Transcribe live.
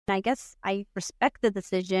I guess I respect the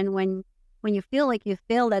decision when you feel like you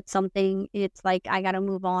failed at something. It's like, I got to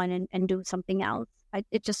move on and do something else.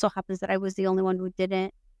 It just so happens that I was the only one who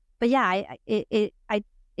didn't. But yeah, it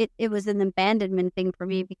was an abandonment thing for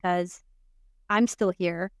me because I'm still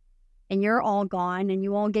here and you're all gone and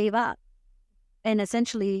you all gave up. And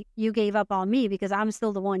essentially you gave up on me because I'm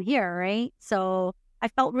still the one here, right? So I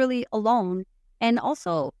felt really alone. And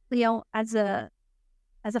also, as a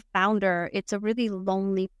founder, it's a really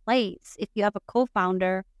lonely place. If you have a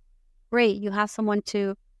co-founder, great, you have someone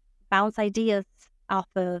to bounce ideas off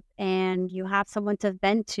of, and you have someone to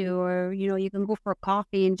vent to, or you can go for a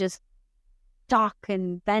coffee and just talk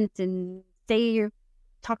and vent and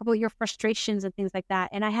talk about your frustrations and things like that.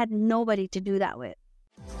 And I had nobody to do that with.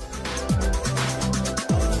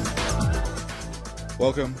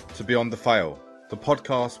 Welcome to Beyond the Fail, the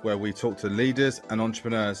podcast where we talk to leaders and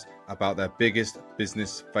entrepreneurs about their biggest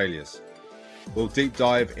business failures. We'll deep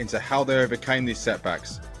dive into how they overcame these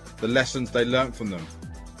setbacks, the lessons they learned from them,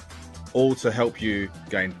 all to help you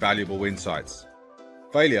gain valuable insights.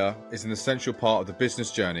 Failure is an essential part of the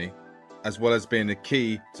business journey, as well as being the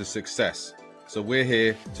key to success. So we're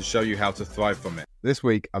here to show you how to thrive from it. This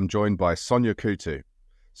week, I'm joined by Sonia Couto.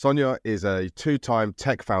 Sonia is a two-time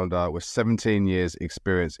tech founder with 17 years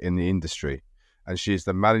experience in the industry, and she is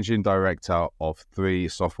the managing director of 3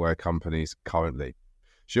 software companies currently.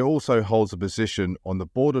 She also holds a position on the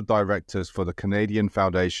board of directors for the Canadian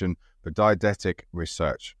Foundation for Dietetic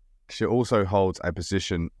Research. She also holds a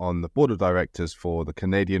position on the board of directors for the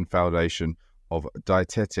Canadian Foundation of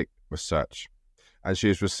Dietetic Research. And she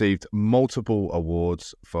has received multiple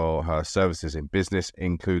awards for her services in business,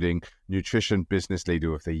 including Nutrition Business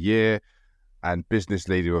Leader of the Year and Business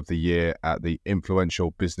Leader of the Year at the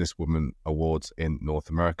Influential Businesswoman Awards in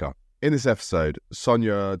North America. In this episode,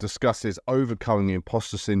 Sonia discusses overcoming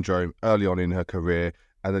imposter syndrome early on in her career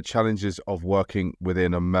and the challenges of working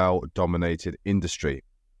within a male-dominated industry.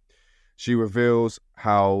 She reveals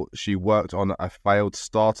how she worked on a failed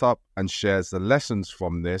startup and shares the lessons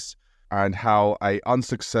from this, and how an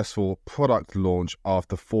unsuccessful product launch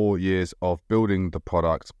after 4 years of building the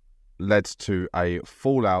product led to a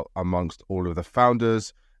fallout amongst all of the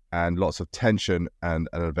founders and lots of tension and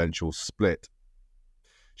an eventual split.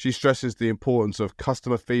 She stresses the importance of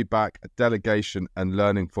customer feedback, delegation, and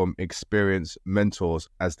learning from experienced mentors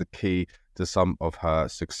as the key to some of her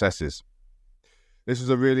successes. This was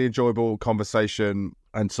a really enjoyable conversation,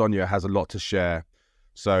 and Sonia has a lot to share.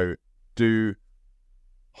 So do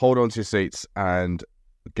hold on to your seats and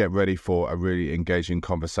get ready for a really engaging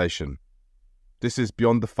conversation. This is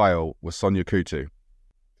Beyond the Fail with Sonia Couto.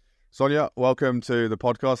 Sonia, welcome to the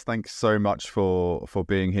podcast. Thanks so much for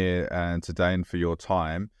being here and today and for your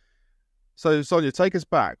time. So Sonia, take us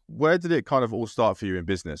back. Where did it kind of all start for you in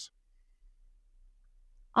business?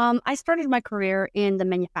 I started my career in the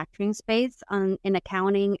manufacturing space, in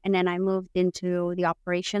accounting, and then I moved into the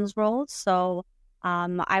operations role. So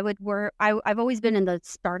I would work, I've always been in the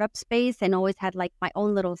startup space and always had like my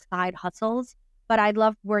own little side hustles, but I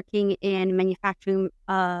loved working in manufacturing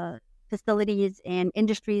facilities and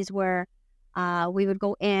industries where we would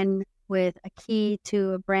go in with a key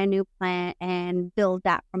to a brand new plant and build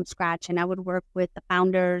that from scratch. And I would work with the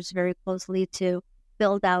founders very closely to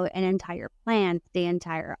build out an entire plant, the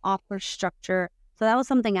entire offer structure. So that was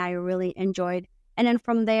something I really enjoyed. And then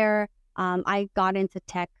from there, I got into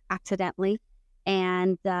tech accidentally.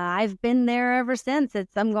 And I've been there ever since.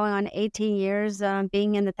 I'm going on 18 years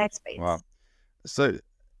being in the tech space. Wow. So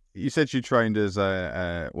you said you trained as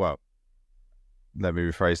well, let me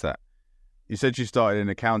rephrase that. You said you started in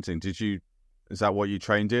accounting. Is that what you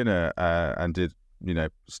trained in and did,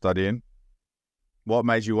 study in? What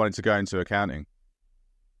made you want to go into accounting?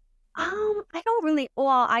 I don't really,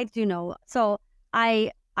 well, I do know. So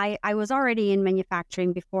I was already in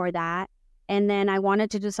manufacturing before that. And then I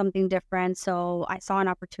wanted to do something different. So I saw an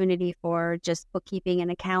opportunity for just bookkeeping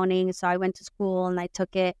and accounting. So I went to school and I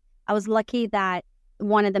took it. I was lucky that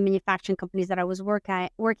one of the manufacturing companies that I was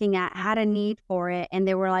working at had a need for it. And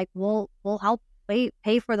they were like, we'll help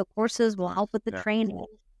pay for the courses. We'll help with the training.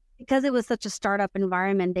 Because it was such a startup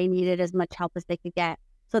environment, they needed as much help as they could get.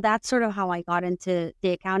 So that's sort of how I got into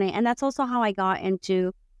the accounting. And that's also how I got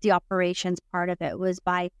into the operations part of it, was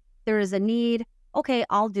by there is a need. Okay,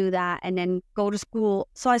 I'll do that, and then go to school.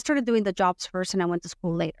 So I started doing the jobs first, and I went to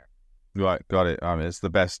school later. Right, got it. It's the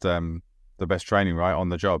best training, right, on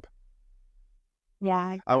the job.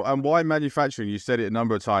 Yeah. And why manufacturing? You said it a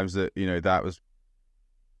number of times that that was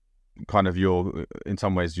kind of in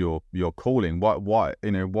some ways your calling. Why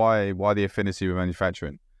the affinity with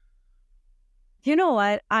manufacturing? You know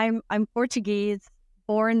what? I'm Portuguese,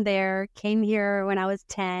 born there, came here when I was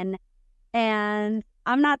 10. And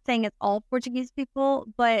I'm not saying it's all Portuguese people,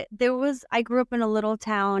 but I grew up in a little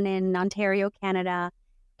town in Ontario, Canada.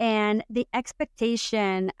 And the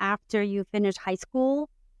expectation after you finish high school,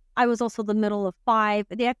 I was also the middle of five.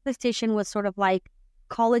 The expectation was sort of like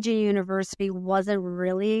college and university wasn't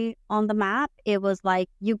really on the map. It was like,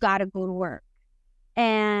 you got to go to work.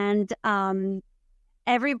 And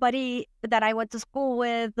everybody that I went to school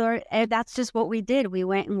with, that's just what we did. We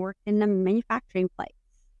went and worked in a manufacturing place.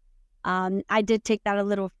 I did take that a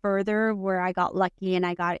little further where I got lucky and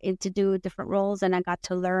I got to do different roles and I got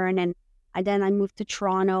to learn. And then I moved to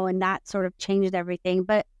Toronto and that sort of changed everything.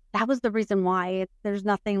 But that was the reason why. There's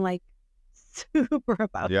nothing like super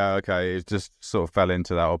about it. Yeah, okay. It just sort of fell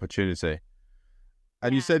into that opportunity.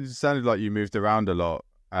 And you said it sounded like you moved around a lot.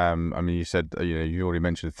 I mean, you said, you already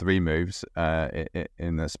mentioned 3 moves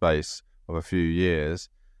in the space of a few years.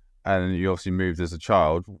 And you obviously moved as a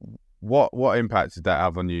child. What impact did that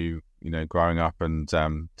have on you, growing up and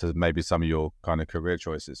to maybe some of your kind of career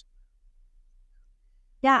choices?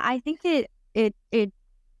 Yeah, I think it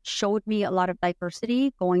showed me a lot of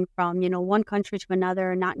diversity going from, one country to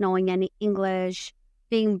another, not knowing any English,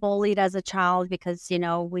 being bullied as a child because,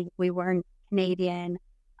 we weren't Canadian.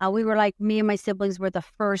 We were like, me and my siblings were the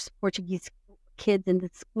first Portuguese kids in the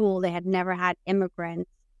school. They had never had immigrants.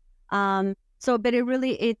 But it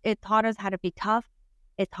really, it taught us how to be tough.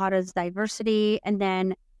 It taught us diversity. And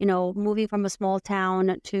then, moving from a small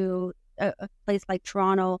town to a place like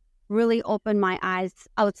Toronto really opened my eyes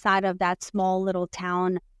outside of that small little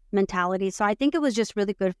town mentality. So I think it was just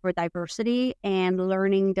really good for diversity and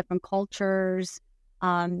learning different cultures,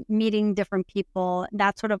 meeting different people.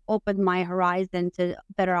 That sort of opened my horizon to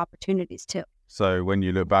better opportunities too. So when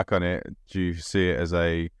you look back on it, do you see it as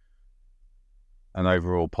an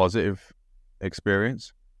overall positive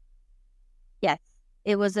experience? Yes,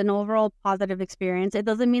 it was an overall positive experience. It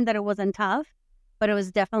doesn't mean that it wasn't tough, but it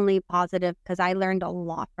was definitely positive because I learned a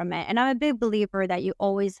lot from it. And I'm a big believer that you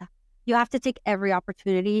have to take every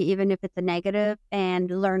opportunity, even if it's a negative, and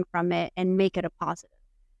learn from it and make it a positive.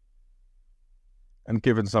 And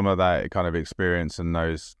given some of that kind of experience and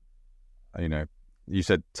those, you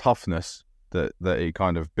said toughness that it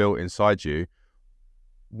kind of built inside you,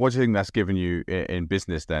 what do you think that's given you in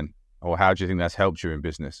business then? Or how do you think that's helped you in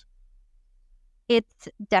business? It's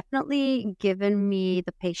definitely given me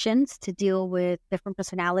the patience to deal with different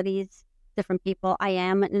personalities, different people. I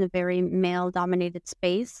am in a very male-dominated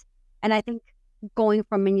space. And I think going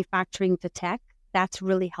from manufacturing to tech, that's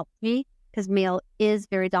really helped me because male is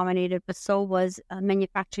very dominated, but so was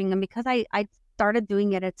manufacturing. And because I started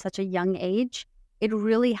doing it at such a young age, it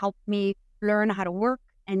really helped me learn how to work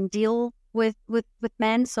and deal with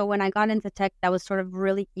men. So when I got into tech, that was sort of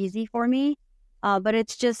really easy for me. But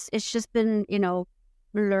it's just been,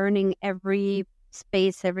 learning every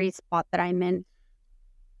space, every spot that I'm in.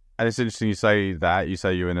 And it's interesting you say that. You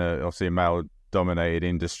say you're in obviously a male-dominated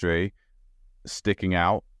industry, sticking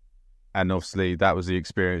out. And obviously that was the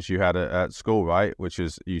experience you had at school, right? Which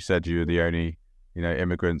is, you said you were the only,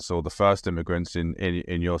 immigrants or the first immigrants in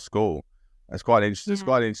your school. That's quite interesting. It's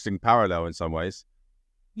quite an interesting parallel in some ways.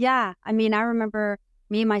 Yeah. I mean, I remember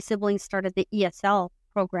me and my siblings started the ESL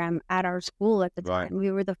program at our school at the time. Right.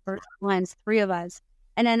 We were the first ones, 3 of us.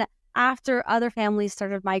 And then after other families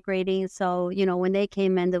started migrating, so, when they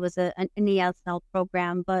came in, there was an ESL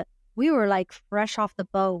program, but we were like fresh off the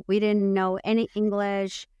boat. We didn't know any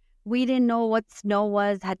English. We didn't know what snow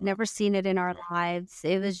was, had never seen it in our lives.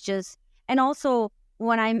 It was just, and also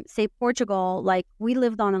when I say Portugal, like we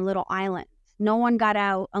lived on a little island. No one got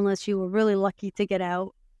out unless you were really lucky to get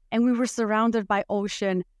out. And we were surrounded by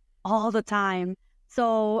ocean all the time.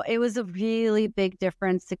 So it was a really big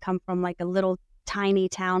difference to come from like a little tiny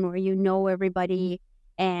town where everybody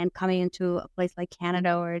and coming into a place like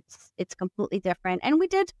Canada where it's completely different. And we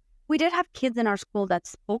did have kids in our school that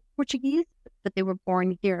spoke Portuguese, but they were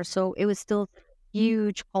born here. So it was still a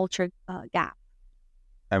huge culture gap.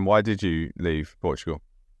 And why did you leave Portugal?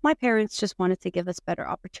 My parents just wanted to give us better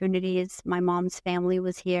opportunities. My mom's family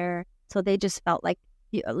was here. So they just felt like,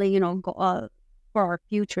 for our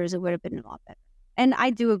futures, it would have been a lot better. And I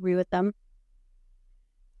do agree with them.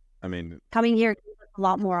 I mean, coming here gives us a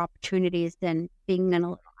lot more opportunities than being in a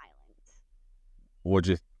little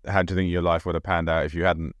island. How do you think your life would have panned out if you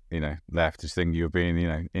hadn't, left? Do you think you were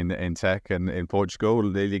being, in tech and in Portugal,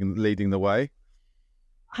 leading the way?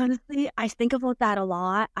 Honestly, I think about that a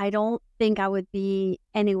lot. I don't think I would be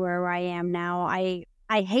anywhere where I am now. I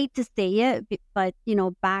hate to say it, but,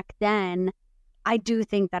 back then, I do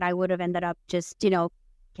think that I would have ended up just,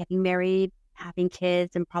 getting married, having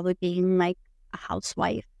kids, and probably being like a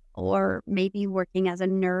housewife. or maybe working as a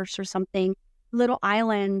nurse or something. Little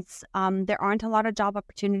islands, there aren't a lot of job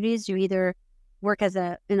opportunities. You either work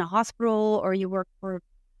in a hospital or you work for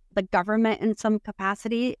the government in some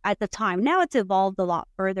capacity at the time. Now it's evolved a lot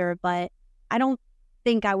further, but I don't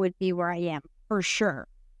think I would be where I am for sure.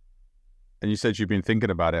 And you said you've been thinking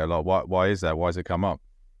about it a lot. Why is that? Why has it come up?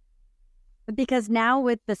 Because now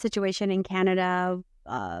with the situation in Canada,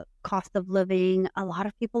 cost of living, a lot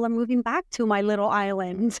of people are moving back to my little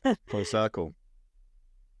island. Full circle.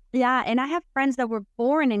 Yeah, and I have friends that were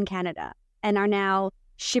born in Canada and are now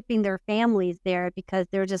shipping their families there because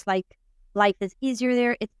they're just like, life is easier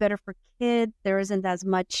there. It's better for kids. There isn't as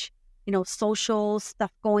much, social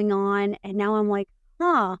stuff going on. And now I'm like,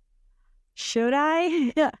 should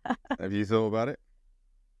I? Have you thought about it?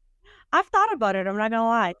 I've thought about it. I'm not going to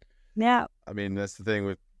lie. Yeah. I mean, that's the thing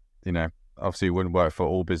with, obviously it wouldn't work for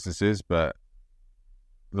all businesses, but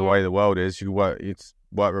the way the world is, it's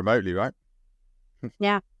work remotely, right?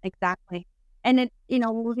 Yeah, exactly. And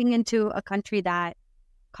moving into a country that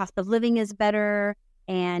cost of living is better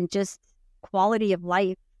and just quality of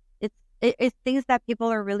life, it's things that people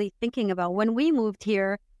are really thinking about. When we moved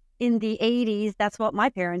here in the 80s, that's what my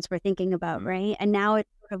parents were thinking about, right? And now it's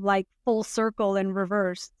sort of like full circle and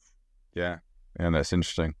reversed. Yeah, and that's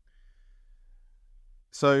interesting.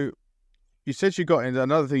 So you said you got into,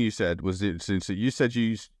 another thing you said was, so you said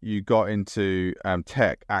you got into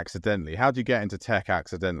tech accidentally. How did you get into tech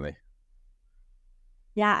accidentally?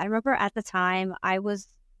 Yeah, I remember at the time I was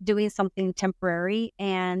doing something temporary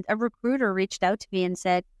and a recruiter reached out to me and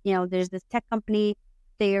said, there's this tech company,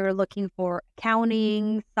 they're looking for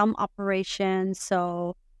accounting, some operations.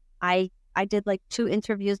 So I did like 2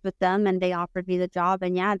 interviews with them and they offered me the job.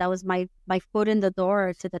 And yeah, that was my foot in the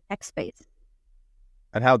door to the tech space.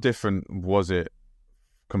 And how different was it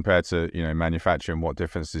compared to, manufacturing? What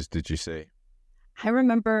differences did you see? I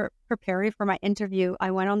remember preparing for my interview.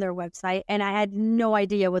 I went on their website and I had no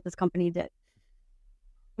idea what this company did.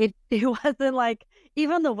 It wasn't like,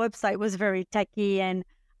 even the website was very techy, and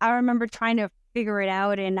I remember trying to figure it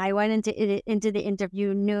out. And I went into the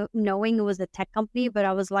interview knowing it was a tech company, but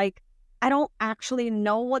I was like, I don't actually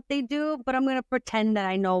know what they do, but I'm going to pretend that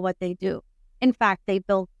I know what they do. In fact, they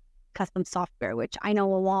built custom software, which I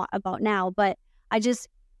know a lot about now, but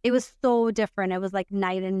it was so different. It was like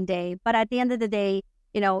night and day. But at the end of the day,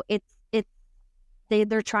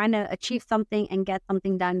 they're trying to achieve something and get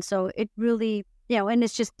something done. So it really, and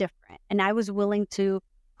it's just different. And I was willing to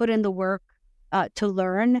put in the work to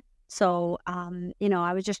learn. So,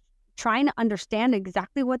 I was just trying to understand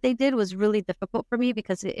exactly what they did was really difficult for me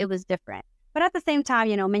because it was different. But at the same time,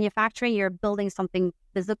 manufacturing, you're building something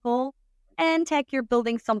physical, and tech, you're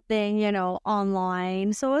building something,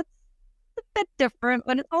 online. So it's a bit different,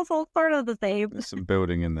 but it's also sort of the same. There's some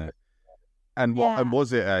building in there. And and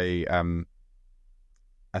was it a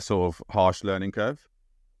sort of harsh learning curve?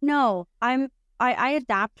 No, I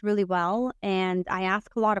adapt really well and I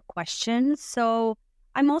ask a lot of questions. So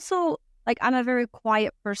I'm also I'm a very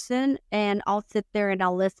quiet person, and I'll sit there and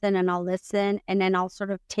I'll listen and then I'll sort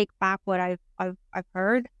of take back what I've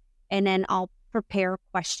heard, and then I'll prepare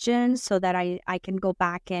questions so that I can go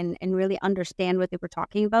back and really understand what they were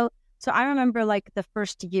talking about. So I remember the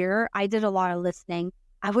first year I did a lot of listening.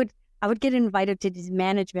 I would get invited to these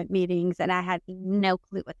management meetings and I had no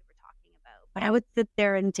clue what they were talking about. But I would sit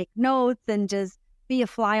there and take notes and just be a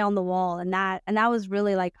fly on the wall. And that was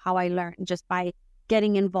really how I learned, just by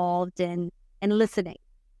getting involved and listening.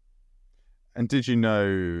 And did you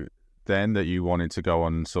know then that you wanted to go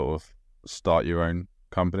on and sort of start your own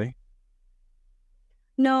company?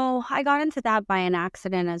 No, I got into that by an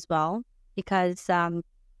accident as well, because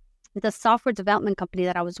the software development company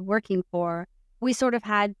that I was working for, we sort of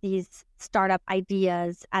had these startup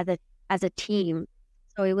ideas as a team.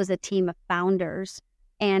 So it was a team of founders.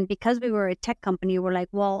 And because we were a tech company, we're like,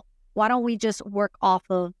 well, why don't we just work off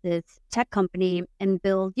of this tech company and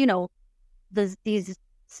build, these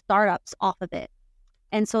startups off of it?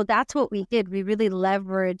 And so that's what we did. We really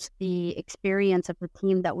leveraged the experience of the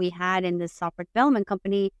team that we had in this software development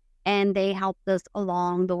company, and they helped us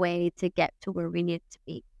along the way to get to where we needed to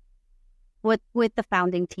be, with the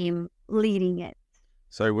founding team leading it.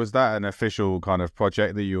 So was that an official kind of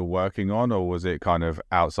project that you were working on, or was it kind of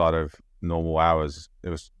outside of normal hours? It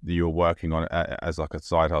was, you were working on it as a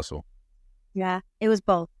side hustle? Yeah, it was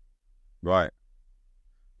both. Right.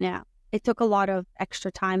 Yeah. It took a lot of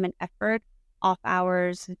extra time and effort, off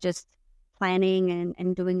hours, just planning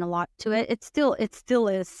and doing a lot to it. It still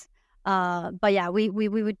is. But yeah, we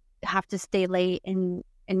would have to stay late and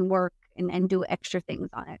work and do extra things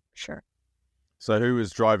on it, for sure. So who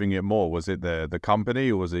was driving it more? Was it the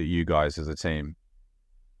company, or was it you guys as a team?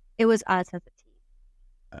 It was us as a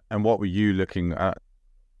team. And what were you looking at?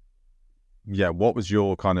 Yeah, what was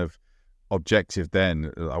your kind of objective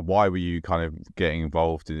then? Why were you kind of getting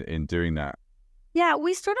involved in doing that? Yeah,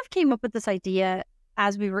 we sort of came up with this idea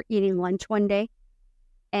as we were eating lunch one day,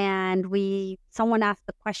 and someone asked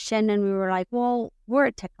the question, and we were like, well, we're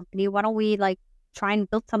a tech company. Why don't we like try and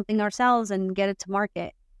build something ourselves and get it to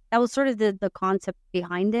market? That was sort of the concept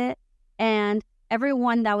behind it. And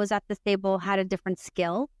everyone that was at this table had a different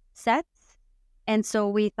skill sets. And so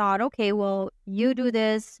we thought, okay, well, you do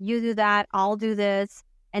this, you do that, I'll do this,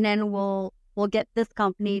 and then we'll get this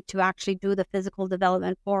company to actually do the physical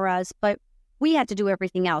development for us. But we had to do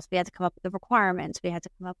everything else. We had to come up with the requirements. We had to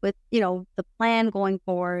come up with, the plan going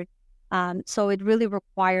forward. So it really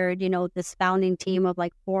required, this founding team of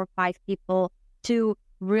like 4 or 5 people to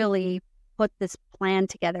really put this plan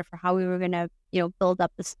together for how we were going to, build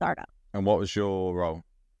up the startup. And what was your role?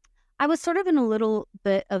 I was sort of in a little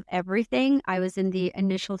bit of everything. I was in the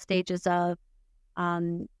initial stages of, how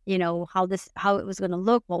it was going to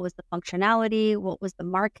look, what was the functionality, what was the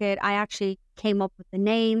market. I actually came up with the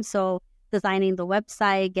name. So designing the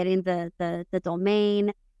website, getting the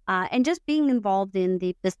domain, and just being involved in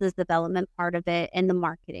the business development part of it and the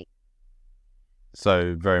marketing.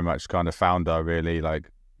 So very much kind of founder, really,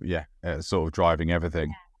 sort of driving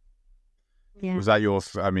everything. Yeah. Was that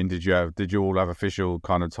did you all have official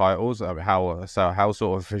kind of titles? How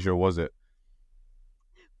sort of official was it?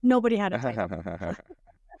 Nobody had a title.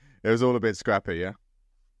 It was all a bit scrappy, yeah?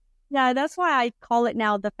 Yeah, that's why I call it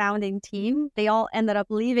now the founding team. They all ended up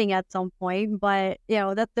leaving at some point, but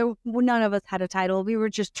none of us had a title. We were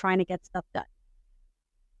just trying to get stuff done.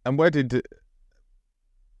 And where did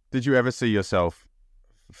you ever see yourself,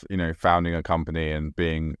 founding a company and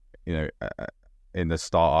being, in the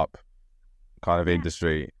startup kind of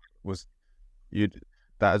industry? That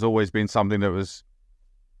has always been something that was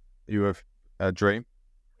a dream?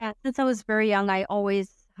 Yeah, since I was very young, I always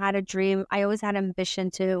had a dream. I always had ambition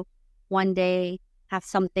to one day have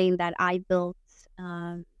something that I built.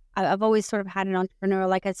 I've always sort of had an entrepreneur.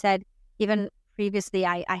 Like I said, even previously,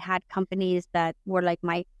 I had companies that were like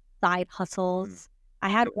my side hustles. I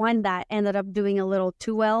had one that ended up doing a little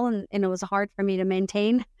too well, and it was hard for me to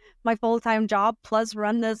maintain my full-time job plus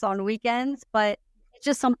run this on weekends. But it's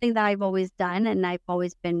just something that I've always done and I've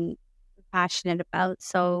always been passionate about.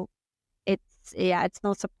 So it's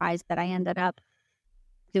no surprise that I ended up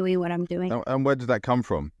doing what I'm doing. And where did that come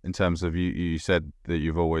from in terms of you said that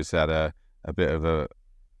you've always had a bit of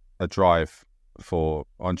a drive for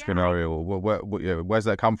entrepreneurial. Where's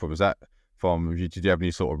that come from? Is that from, did you have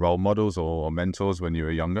any sort of role models or mentors when you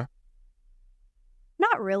were younger?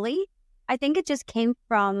 Not really. I think it just came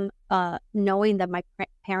from knowing that my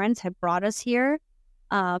parents had brought us here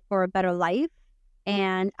for a better life.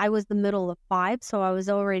 And I was the middle of 5, so I was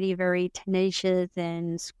already very tenacious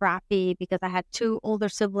and scrappy because I had 2 older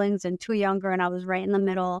siblings and 2 younger, and I was right in the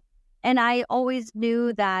middle. And I always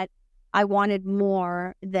knew that I wanted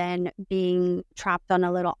more than being trapped on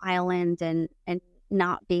a little island and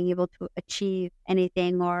not being able to achieve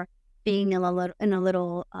anything, or being in a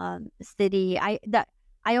little city. I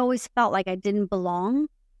always felt like I didn't belong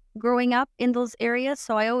growing up in those areas.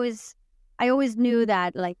 So I always knew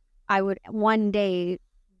that like I would one day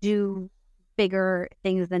do bigger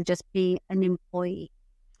things than just be an employee.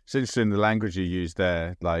 It's interesting the language you use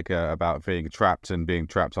there, like about being trapped on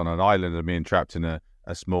an island and being trapped in a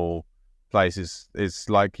small place. It's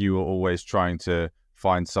like you were always trying to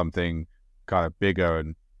find something kind of bigger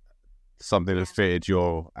and something that fitted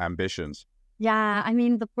your ambitions. Yeah, I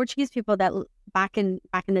mean, the Portuguese people that back in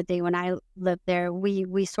the day when I lived there,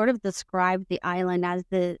 we sort of described the island as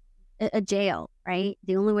a jail, right?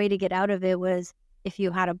 The only way to get out of it was if you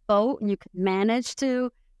had a boat and you could manage to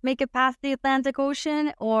make it past the Atlantic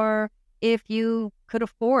Ocean, or if you could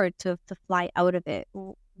afford to fly out of it.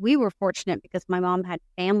 We were fortunate because my mom had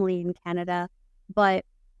family in Canada, but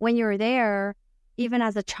when you're there, even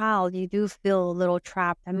as a child, you do feel a little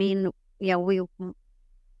trapped. I mean,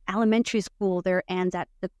 elementary school there ends at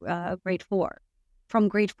the grade 4. From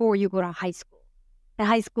grade 4, you go to high school. And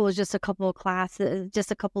high school is just a couple of classes, just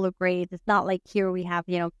a couple of grades. It's not like here we have,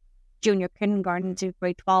 junior kindergarten to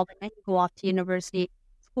grade 12, and then you go off to university.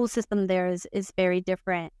 School system there is very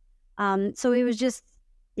different. So it was just,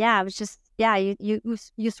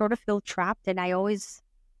 you sort of feel trapped. And I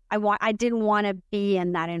didn't want to be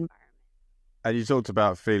in that environment. And you talked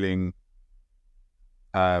about feeling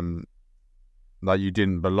like you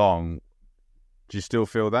didn't belong. Do you still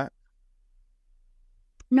feel that?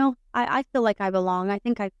 No, I feel like I belong. I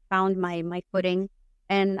think I found my footing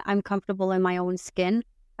and I'm comfortable in my own skin.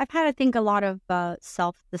 I've had, I think, a lot of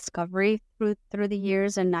self-discovery through the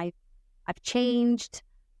years, and I've changed.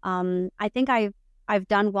 I think I've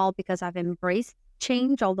done well because I've embraced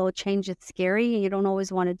change, although change is scary and you don't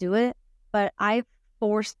always want to do it. But I've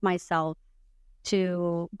forced myself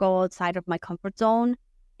to go outside of my comfort zone.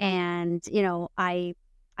 And, I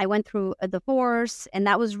went through a divorce, and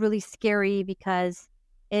that was really scary because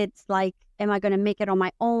it's like, am I going to make it on my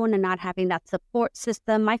own and not having that support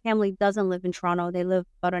system? My family doesn't live in Toronto. They live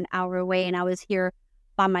about an hour away, and I was here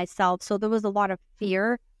by myself. So there was a lot of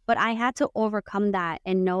fear, but I had to overcome that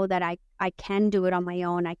and know that I can do it on my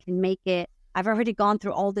own. I can make it. I've already gone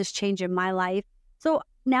through all this change in my life. So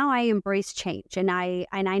now I embrace change, and I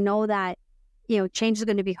know that, change is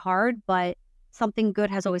going to be hard, but something good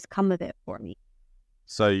has always come of it for me.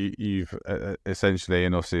 So you've essentially,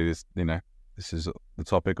 and obviously this is the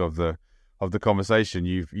topic of the conversation.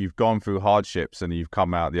 You've gone through hardships and you've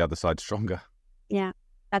come out the other side stronger. Yeah,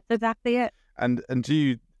 that's exactly it. And do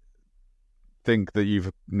you think that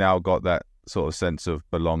you've now got that sort of sense of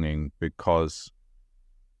belonging because,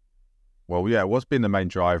 well, yeah, what's been the main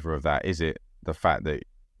driver of that? Is it the fact that,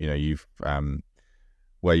 you've,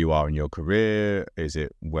 where you are in your career? Is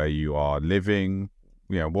it where you are living?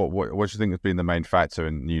 What do you think has been the main factor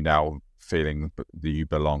in you now feeling that you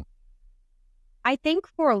belong? I think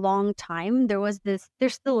for a long time, there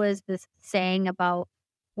still is this saying about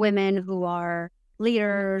women who are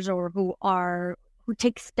leaders or who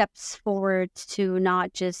take steps forward to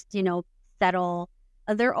not just, settle.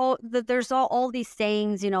 There's all these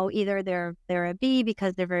sayings, either they're a B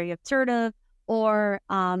because they're very assertive, or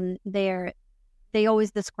they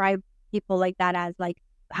always describe people like that as like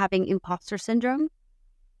having imposter syndrome.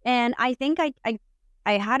 And I think I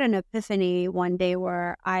had an epiphany one day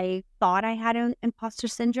where I thought I had an imposter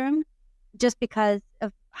syndrome just because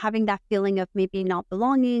of having that feeling of maybe not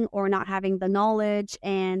belonging or not having the knowledge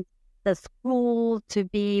and the school to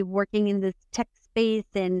be working in this tech space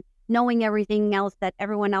and knowing everything else that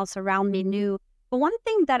everyone else around me knew. But one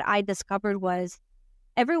thing that I discovered was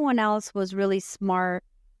everyone else was really smart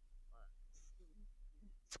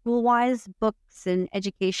school-wise, books and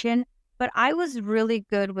education, but I was really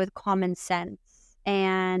good with common sense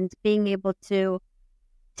and being able to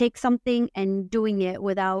take something and doing it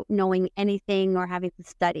without knowing anything or having to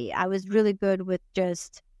study. I was really good with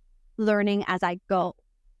just learning as I go.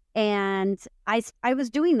 And I was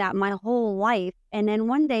doing that my whole life. And then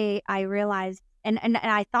one day I realized, and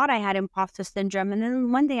I thought I had imposter syndrome. And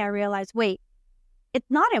then one day I realized, wait, it's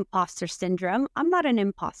not imposter syndrome. I'm not an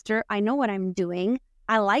imposter. I know what I'm doing.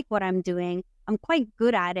 I like what I'm doing. I'm quite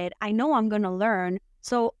good at it. I know I'm going to learn.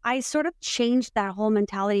 So I sort of changed that whole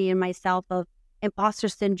mentality in myself of imposter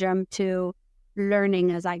syndrome to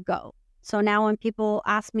learning as I go. So now when people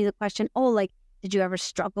ask me the question, oh, like, did you ever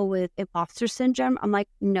struggle with imposter syndrome? I'm like,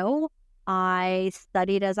 no, I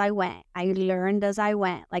studied as I went. I learned as I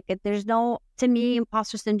went. Like, to me,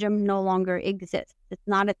 imposter syndrome no longer exists. It's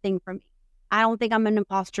not a thing for me. I don't think I'm an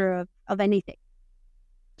imposter of anything.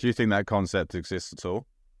 Do you think that concept exists at all?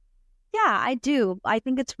 Yeah, I do. I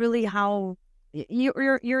think it's really how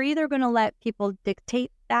you're either going to let people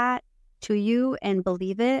dictate that to you and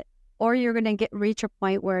believe it, or you're going to reach a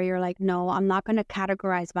point where you're like, no, I'm not going to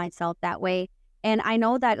categorize myself that way. And I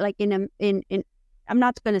know that like in I'm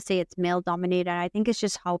not going to say it's male dominated. I think it's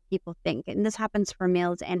just how people think. And this happens for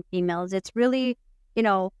males and females. It's really,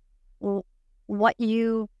 what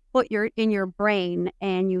you put in your brain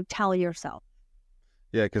and you tell yourself.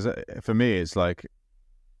 Yeah, because for me, it's like,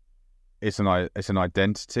 it's an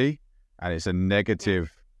identity, and it's a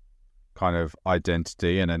negative kind of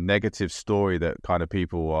identity and a negative story that kind of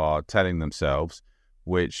people are telling themselves,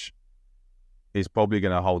 which is probably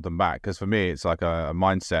going to hold them back. Because for me, it's like a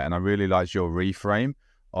mindset, and I really liked your reframe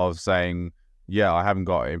of saying, yeah, I haven't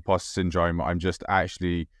got imposter syndrome. I'm just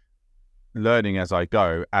actually learning as I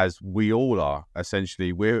go, as we all are.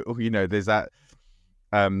 Essentially, there's that,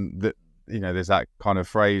 there's that kind of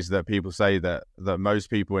phrase that people say that most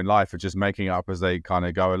people in life are just making it up as they kind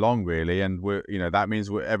of go along, really. And that means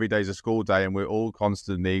every day's a school day, and we're all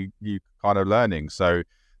constantly kind of learning. So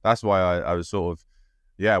that's why I was sort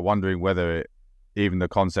of, wondering whether even the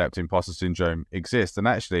concept imposter syndrome exists. And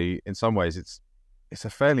actually, in some ways, it's a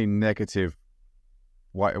fairly negative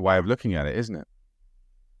way of looking at it, isn't it?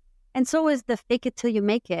 And so is the fake it till you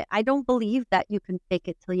make it. I don't believe that you can fake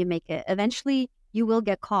it till you make it. Eventually, you will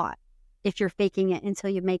get caught if you're faking it until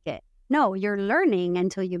you make it. No, you're learning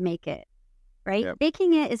until you make it, right? Yep.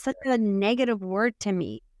 Faking it is such a negative word to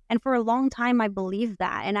me. And for a long time, I believed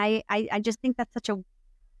that. And I just think that's such a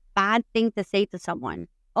bad thing to say to someone.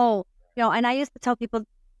 Oh, and I used to tell people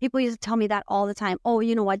used to tell me that all the time. Oh,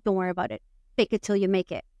 you know what? Don't worry about it. Fake it till you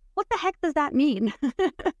make it. what the heck does that mean?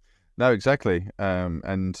 No, exactly.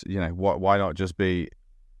 And why not just be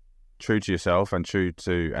true to yourself and true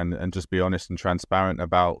to and just be honest and transparent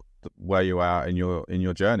about where you are in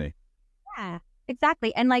your journey. Yeah,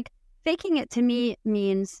 exactly. And like faking it to me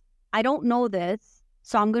means I don't know this,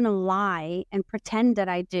 so I'm going to lie and pretend that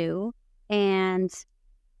I do. And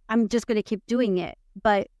I'm just going to keep doing it.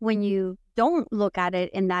 But when you don't look at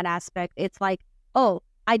it in that aspect, it's like, oh,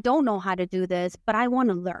 I don't know how to do this, but I want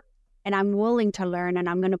to learn and I'm willing to learn and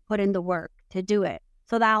I'm going to put in the work to do it.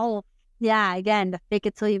 So that whole, yeah, again, the fake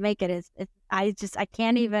it till you make it is I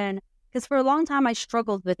can't even, because for a long time I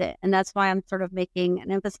struggled with it. And that's why I'm sort of making an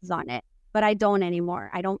emphasis on it. But I don't anymore.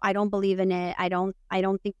 I don't believe in it. I don't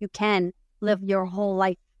think you can live your whole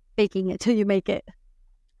life faking it till you make it.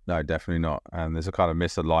 No, definitely not. And there's a kind of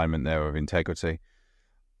misalignment there of integrity.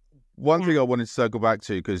 One thing I wanted to circle back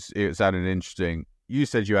to, because it sounded interesting, you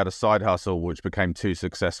said you had a side hustle which became too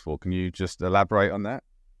successful. Can you just elaborate on that?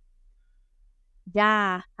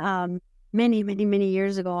 Yeah. Many, many, many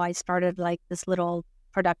years ago, I started like this little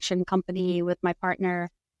production company with my partner.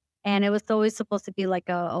 And it was always supposed to be like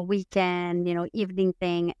a weekend, evening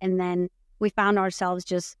thing. And then we found ourselves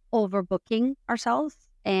just overbooking ourselves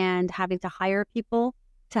and having to hire people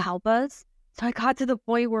to help us. So I got to the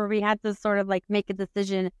point where we had to sort of like make a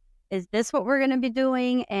decision. Is this what we're going to be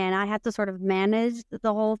doing? And I had to sort of manage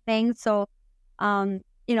the whole thing. So,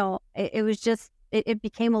 it was just, it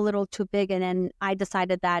became a little too big. And then I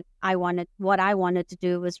decided that what I wanted to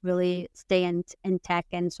do was really stay in tech.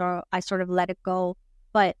 And so I sort of let it go.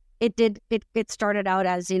 But it started out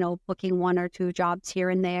as, booking one or two jobs here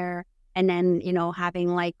and there. And then,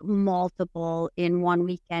 having like multiple in one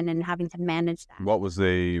weekend and having to manage that. What was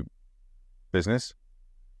the business?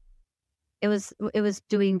 It was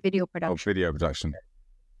doing video production. Oh, video production.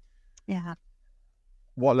 Yeah.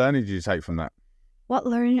 What learning did you take from that?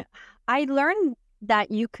 I learned that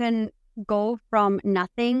you can go from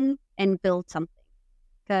nothing and build something,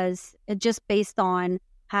 because it just based on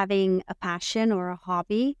having a passion or a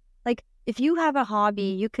hobby. Like if you have a hobby,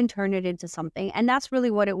 you can turn it into something. And that's really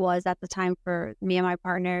what it was at the time for me and my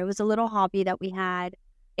partner. It was a little hobby that we had.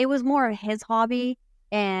 It was more of his hobby,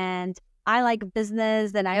 and I like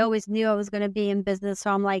business, and I always knew I was going to be in business.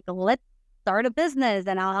 So I'm like, let's start a business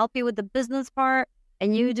and I'll help you with the business part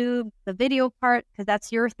and you do the video part because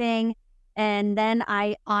that's your thing. And then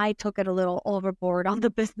I took it a little overboard on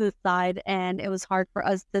the business side, and it was hard for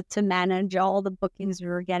us to manage all the bookings we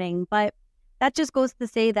were getting. But that just goes to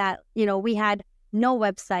say that, we had no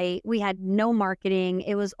website, we had no marketing.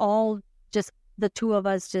 It was all just the two of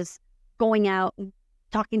us just going out and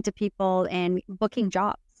talking to people and booking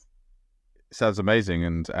jobs. Sounds amazing,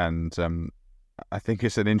 and I think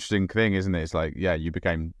it's an interesting thing, isn't it? It's like, yeah, you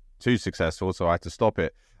became too successful, so I had to stop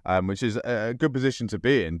it, which is a good position to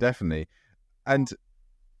be in, definitely. And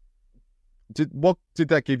did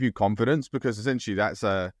that give you confidence? Because essentially,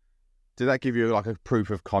 did that give you like a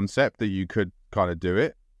proof of concept that you could kind of do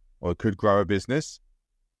it or could grow a business?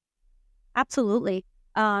 Absolutely.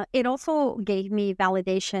 It also gave me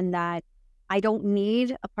validation that I don't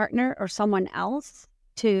need a partner or someone else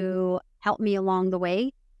to help me along the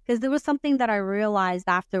way. Because there was something that I realized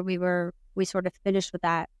after we sort of finished with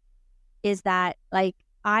that, is that like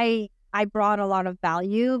I brought a lot of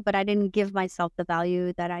value, but I didn't give myself the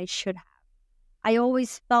value that I should have. I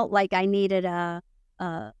always felt like I needed a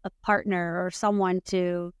partner or someone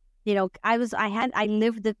to, I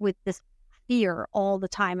lived with this fear all the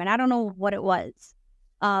time, and I don't know what it was.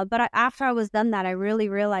 But after I was done that, I really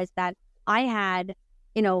realized that I had,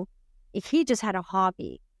 if he just had a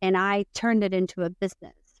hobby, and I turned it into a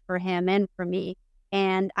business for him and for me.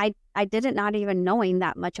 And I did it not even knowing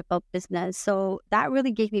that much about business. So that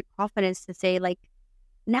really gave me confidence to say, like,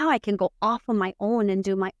 now I can go off on my own and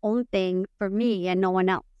do my own thing for me and no one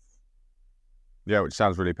else. Yeah, which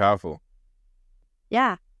sounds really powerful.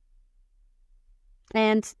 Yeah.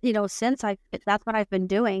 And, since that's what I've been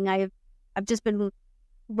doing. I've just been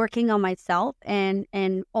working on myself and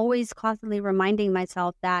always constantly reminding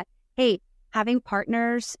myself that, hey, having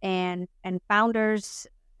partners and founders,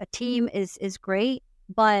 a team is great,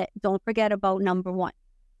 but don't forget about number one,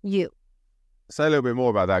 you. Say a little bit more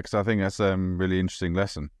about that, because I think that's a really interesting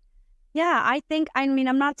lesson. Yeah,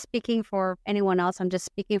 I'm not speaking for anyone else. I'm just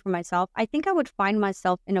speaking for myself. I think I would find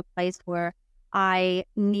myself in a place where I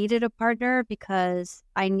needed a partner because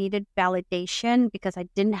I needed validation, because I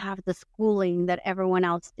didn't have the schooling that everyone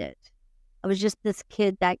else did. I was just this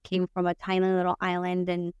kid that came from a tiny little island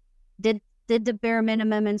and did the bare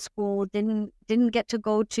minimum in school, didn't get to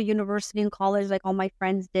go to university and college like all my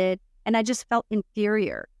friends did. And I just felt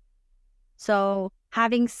inferior. So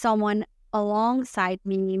having someone alongside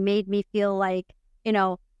me made me feel like, you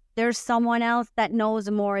know, there's someone else that knows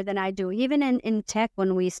more than I do. Even in tech,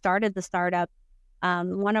 when we started the startup,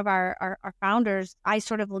 one of our founders, I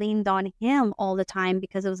sort of leaned on him all the time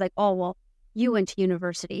because it was like, oh, well, you went to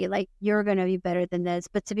university, like you're going to be better than this.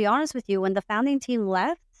 But to be honest with you, when the founding team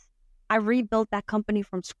left, I rebuilt that company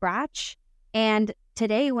from scratch. And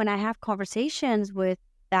today, when I have conversations with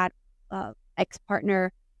that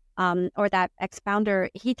ex-partner or that ex-founder,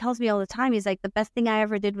 he tells me all the time, he's like, the best thing I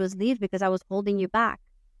ever did was leave because I was holding you back.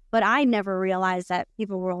 But I never realized that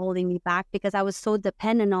people were holding me back because I was so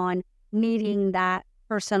dependent on needing that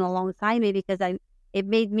person alongside me, because it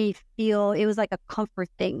made me feel, it was like a comfort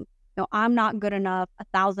thing. You know, I'm not good enough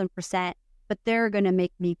 1,000%, but they're going to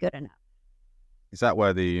make me good enough. Is that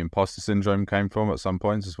where the imposter syndrome came from at some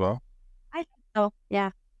points as well? I think so,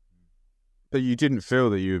 yeah. But you didn't feel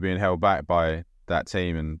that you were being held back by that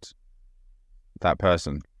team and that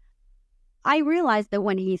person? I realized that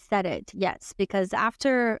when he said it, yes, because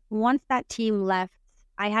once that team left,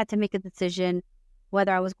 I had to make a decision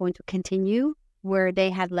whether I was going to continue where they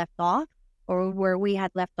had left off or where we had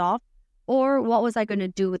left off, or what was I going to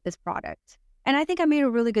do with this product. And I think I made a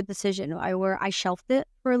really good decision where I shelved it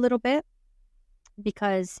for a little bit,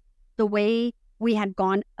 because the way we had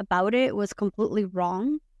gone about it was completely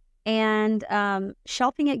wrong. And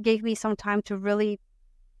shelving it gave me some time to really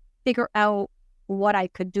figure out what I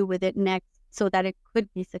could do with it next so that it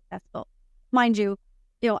could be successful. Mind you,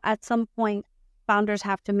 at some point, founders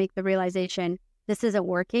have to make the realization, this isn't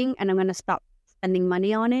working and I'm going to stop spending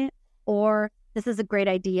money on it, or this is a great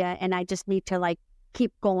idea and I just need to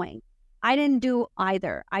keep going. I didn't do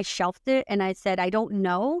either. I shelved it and I said, I don't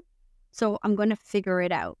know, so I'm going to figure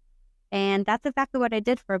it out. And that's exactly what I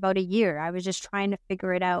did for about a year. I was just trying to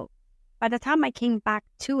figure it out. By the time I came back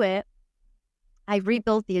to it, I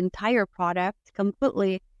rebuilt the entire product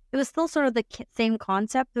completely. It was still sort of the same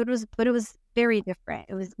concept, but it was very different.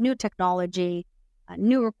 It was new technology,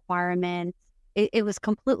 new requirements. It was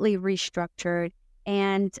completely restructured.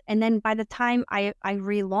 And then by the time I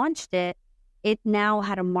relaunched it, it now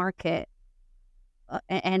had a market.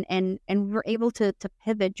 And we're able to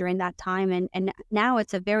pivot during that time. And now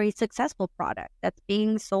it's a very successful product that's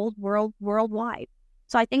being sold worldwide.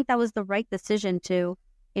 So I think that was the right decision to,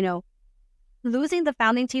 losing the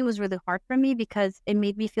founding team was really hard for me because it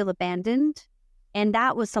made me feel abandoned. And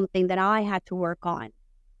that was something that I had to work on.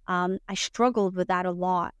 I struggled with that a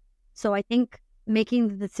lot. So I think making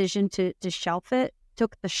the decision to shelf it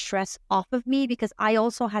took the stress off of me, because I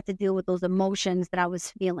also had to deal with those emotions that I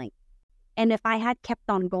was feeling. And if I had kept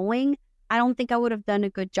on going, I don't think I would have done a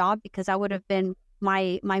good job, because I would have been,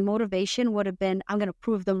 my motivation would have been, I'm going to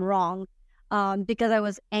prove them wrong, because I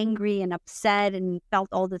was angry and upset and felt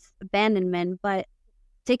all this abandonment. But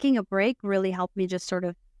taking a break really helped me just sort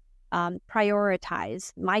of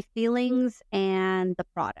prioritize my feelings and the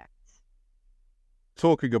product.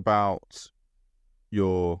 Talking about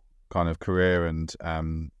your kind of career and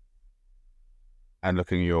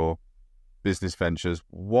looking at your business ventures,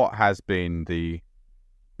 what has been the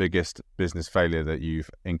biggest business failure that you've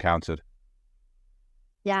encountered?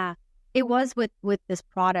 Yeah, it was with this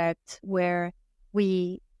product where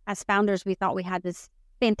we, as founders, we thought we had this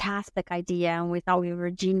fantastic idea and we thought we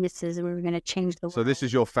were geniuses and we were going to change the world. So this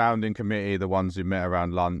is your founding committee, the ones who met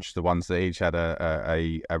around lunch, the ones that each had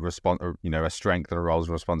a response, a strength and a roles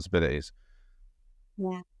and responsibilities.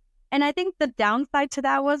 Yeah. And I think the downside to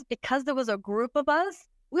that was, because there was a group of us,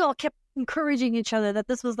 we all kept encouraging each other that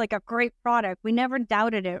this was like a great product. We never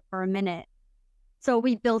doubted it for a minute. So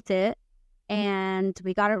we built it and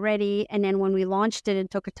we got it ready. And then when we launched it and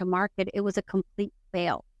took it to market, it was a complete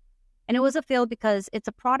fail. And it was a fail because it's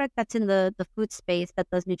a product that's in the food space that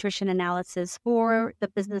does nutrition analysis for the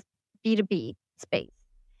business B2B space.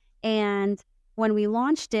 And when we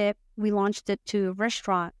launched it to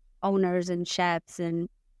restaurant owners and chefs. And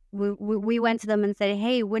we went to them and said,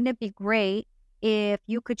 hey, wouldn't it be great if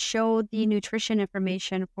you could show the nutrition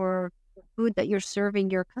information for food that you're serving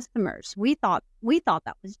your customers? We thought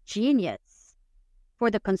that was genius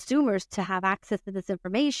for the consumers to have access to this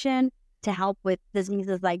information, to help with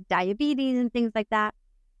diseases like diabetes and things like that.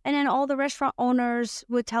 And then all the restaurant owners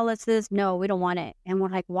would tell us this, no, we don't want it. And we're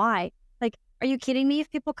like, why? Like, are you kidding me? If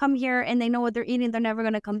people come here and they know what they're eating, they're never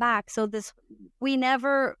going to come back. So we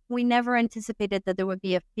never anticipated that there would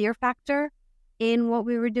be a fear factor in what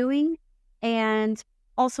we were doing. And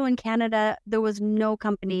also in Canada, there was no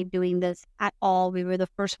company doing this at all. We were the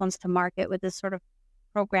first ones to market with this sort of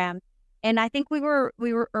program. And I think we were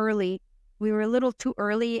early. We were a little too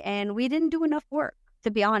early and we didn't do enough work,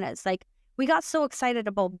 to be honest. Like, we got so excited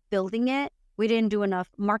about building it. We didn't do enough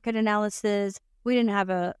market analysis. We didn't have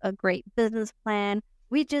a great business plan.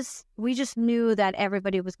 We just knew that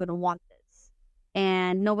everybody was going to want this,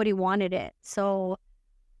 and nobody wanted it. So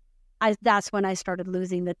that's when I started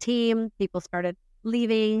losing the team. People started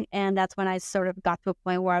leaving, and that's when I sort of got to a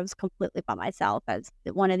point where I was completely by myself as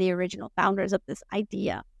one of the original founders of this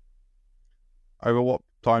idea. Over what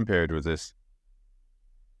time period was this?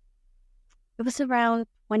 It was around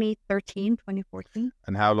 2013, 2014.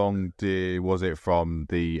 And how long was it from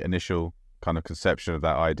the initial kind of conception of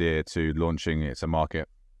that idea to launching it to market?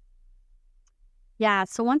 Yeah,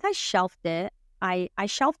 so once I shelved it, I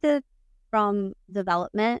shelved it from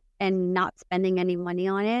development and not spending any money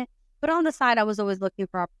on it. But on the side, I was always looking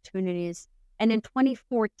for opportunities. And in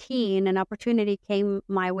 2014, an opportunity came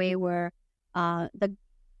my way where the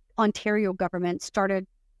Ontario government started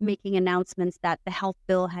making announcements that the health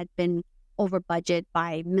bill had been over budget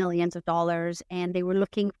by millions of dollars, and they were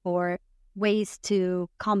looking for ways to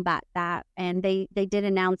combat that. And they did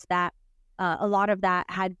announce that a lot of that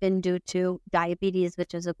had been due to diabetes,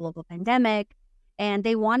 which is a global pandemic. And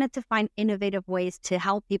they wanted to find innovative ways to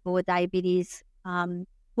help people with diabetes.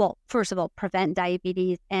 Well, first of all, prevent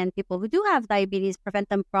diabetes, and people who do have diabetes, prevent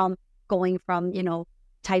them from going from,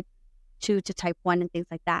 type 2 to type 1 and things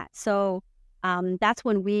like that. So that's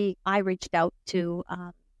when I reached out to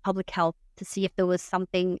public health to see if there was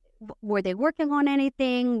something. Were they working on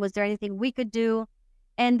anything? Was there anything we could do?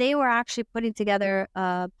 And they were actually putting together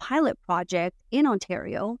a pilot project in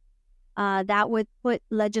Ontario that would put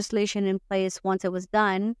legislation in place once it was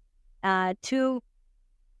done to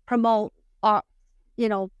promote,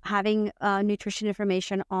 having nutrition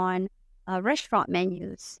information on restaurant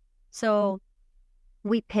menus. So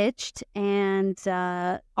we pitched, and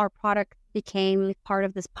our product became part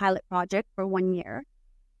of this pilot project for 1 year.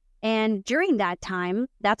 And during that time,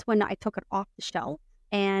 that's when I took it off the shelf,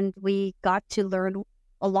 and we got to learn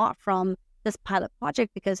a lot from this pilot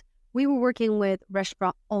project because we were working with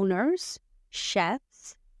restaurant owners,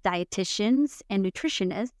 chefs, dietitians, and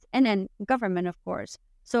nutritionists, and then government, of course.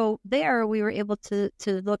 So there we were able to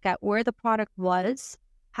look at where the product was,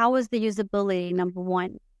 how was the usability, number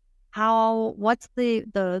one, what's the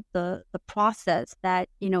process that,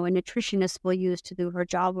 a nutritionist will use to do her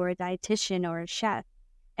job, or a dietitian or a chef.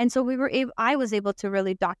 And so I was able to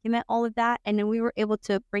really document all of that. And then we were able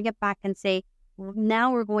to bring it back and say,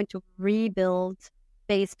 now we're going to rebuild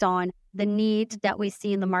based on the need that we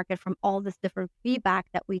see in the market from all this different feedback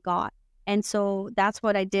that we got. And so that's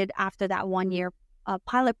what I did after that 1 year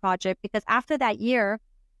pilot project, because after that year,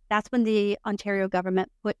 that's when the Ontario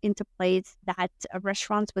government put into place that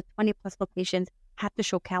restaurants with 20 plus locations have to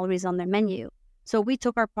show calories on their menu. So we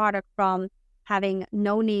took our product from having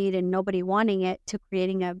no need and nobody wanting it to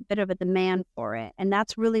creating a bit of a demand for it. And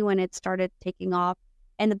that's really when it started taking off.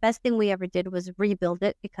 And the best thing we ever did was rebuild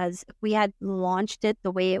it, because if we had launched it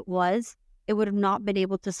the way it was, it would have not been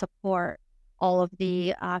able to support all of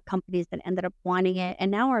the companies that ended up wanting it.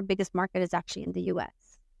 And now our biggest market is actually in the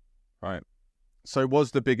US. Right. So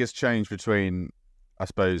was the biggest change between, I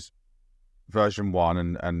suppose, version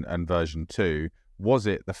 1 and version 2, was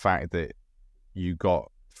it the fact that you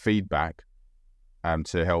got feedback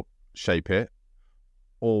to help shape it?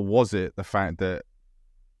 Or was it the fact that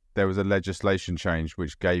there was a legislation change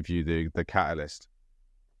which gave you the catalyst?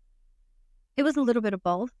 It was a little bit of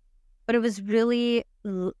both, but it was really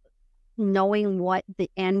knowing what the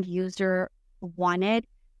end user wanted.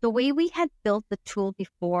 The way we had built the tool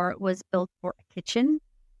before was built for a kitchen,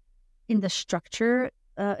 in the structure,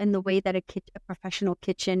 in the way that a professional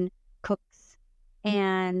kitchen cooks.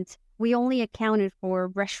 And we only accounted for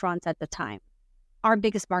restaurants at the time. Our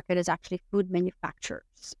biggest market is actually food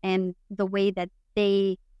manufacturers, and the way that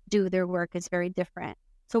they do their work is very different.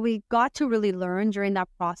 So we got to really learn during that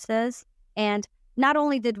process. And not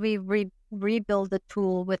only did we rebuild the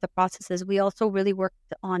tool with the processes, we also really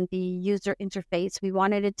worked on the user interface. We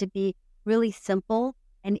wanted it to be really simple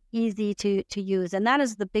and easy to use. And that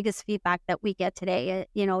is the biggest feedback that we get today.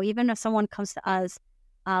 Even if someone comes to us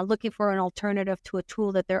looking for an alternative to a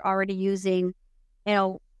tool that they're already using,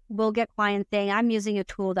 we'll get clients saying, I'm using a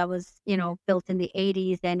tool that was, built in the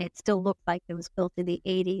 80s, and it still looked like it was built in the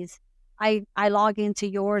 80s. I log into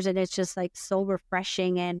yours, and it's just like so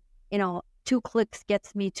refreshing, and, 2 clicks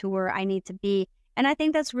gets me to where I need to be. And I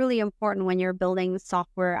think that's really important when you're building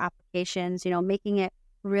software applications, making it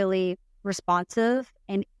really responsive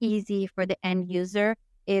and easy for the end user.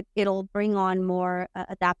 It'll bring on more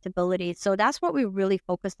adaptability. So that's what we really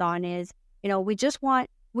focused on is,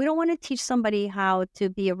 we don't want to teach somebody how to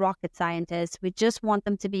be a rocket scientist. We just want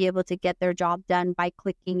them to be able to get their job done by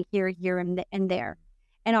clicking here, and there.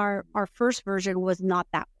 And our first version was not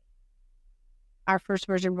that way. our first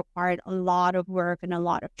version required a lot of work and a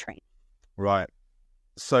lot of training. Right.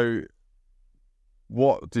 So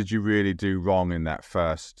what did you really do wrong in that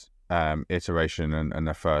first iteration and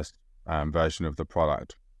the first version of the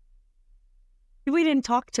product? We didn't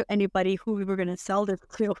talk to anybody who we were going to sell this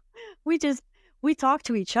to. We talked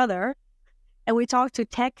to each other and we talked to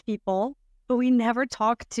tech people, but we never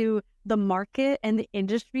talked to the market and the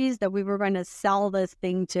industries that we were going to sell this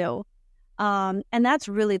thing to. And that's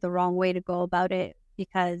really the wrong way to go about it,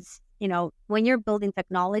 because, you know, when you're building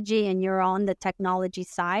technology and you're on the technology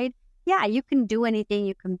side, yeah, you can do anything,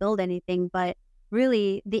 you can build anything, but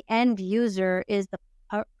really the end user is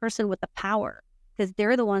the person with the power, because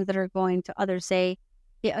they're the ones that are going to either say,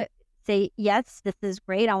 yes, this is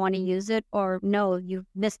great, I want to use it, or no, you've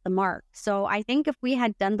missed the mark. So I think if we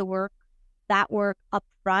had done that work up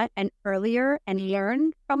front and earlier and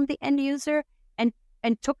learned from the end user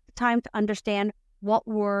and took the time to understand what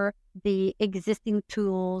were the existing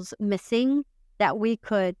tools missing that we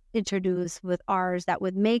could introduce with ours that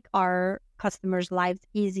would make our customers' lives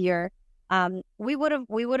easier, we would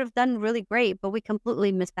have done really great. But we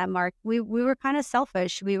completely missed that mark. We were kind of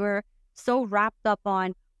selfish. We were so wrapped up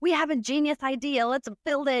on, we have a genius idea, let's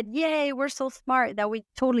build it, yay, we're so smart, that we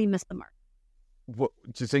totally missed the mark. What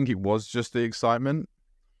do you think it was? Just the excitement?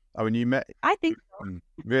 I mean, you met. I think so.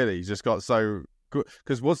 Really, you just got so good.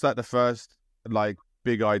 Because was that the first like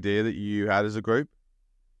big idea that you had as a group?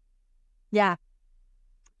 Yeah,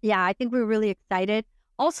 I think we were really excited.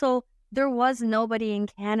 Also, there was nobody in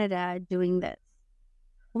Canada doing this.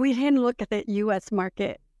 We didn't look at the US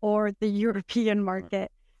market or the European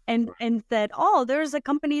market and said, oh, there's a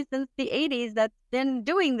company since the 80s that's been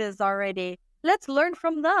doing this already. Let's learn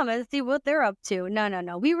from them and see what they're up to.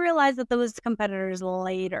 No. We realized that those competitors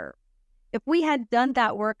later. If we had done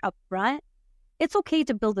that work up front, it's okay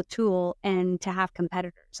to build a tool and to have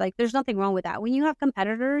competitors. Like, there's nothing wrong with that. When you have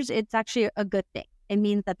competitors, it's actually a good thing. It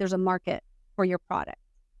means that there's a market for your product.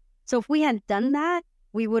 So if we had done that,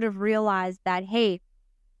 we would have realized that, hey,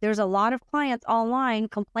 there's a lot of clients online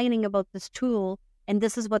complaining about this tool, and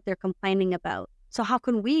this is what they're complaining about. So how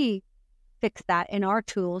can we fix that in our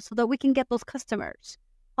tool so that we can get those customers?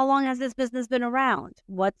 How long has this business been around?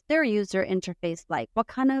 What's their user interface like? What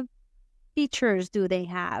kind of features do they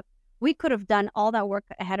have? We could have done all that work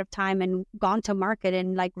ahead of time and gone to market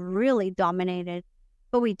and like really dominated,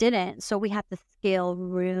 but we didn't. So we had to scale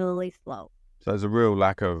really slow. So there's a real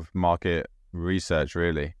lack of market research,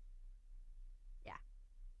 really. Yeah.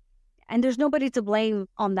 And there's nobody to blame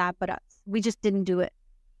on that but us. We just didn't do it.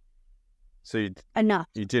 So enough.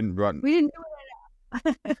 You didn't run. We didn't do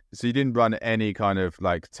it enough. So you didn't run any kind of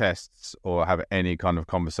like tests or have any kind of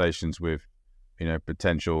conversations with,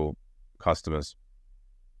 potential customers?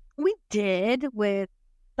 We did with,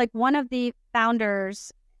 like, one of the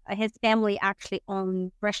founders, his family actually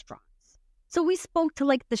owned restaurants. So we spoke to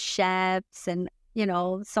like the chefs and,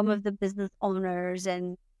 some of the business owners,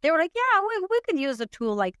 and they were like, yeah, we could use a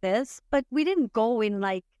tool like this, but we didn't go in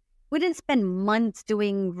we didn't spend months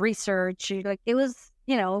doing research. Like, it was,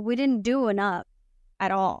 we didn't do enough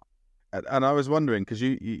at all. And I was wondering, because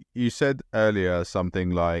you said earlier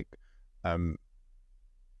something like,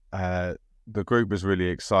 the group was really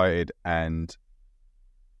excited, and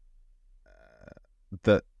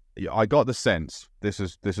that I got the sense, this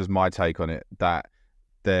is my take on it, that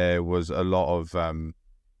there was a lot of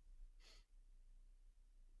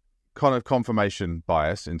kind of confirmation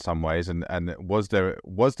bias in some ways, and was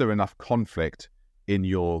there enough conflict in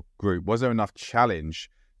your group? Was there enough challenge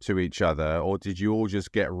to each other, or did you all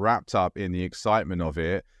just get wrapped up in the excitement of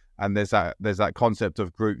it? And there's that concept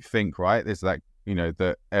of group think, right? There's that,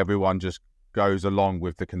 that everyone just goes along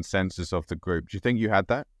with the consensus of the group. Do you think you had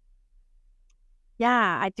that?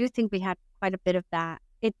 Yeah, I do think we had quite a bit of that.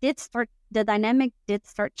 The dynamic did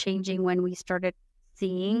start changing when we started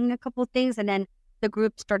seeing a couple of things, and then the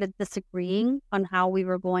group started disagreeing on how we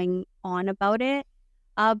were going on about it.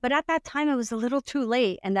 But at that time, it was a little too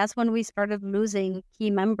late. And that's when we started losing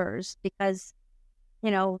key members because,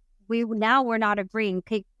 we're not agreeing.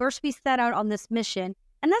 Okay, first we set out on this mission.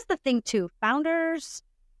 And that's the thing too. Founders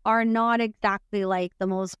are not exactly like the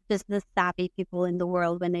most business savvy people in the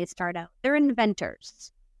world when they start out. They're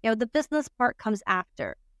inventors. The business part comes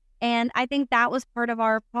after. And I think that was part of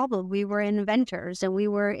our problem. We were inventors and we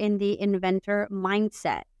were in the inventor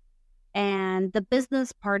mindset. And the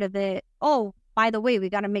business part of it, oh, by the way, we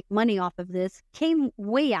got to make money off of this, came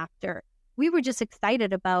way after. We were just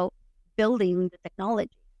excited about building the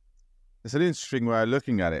technology. It's an interesting way of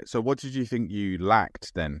looking at it. So what did you think you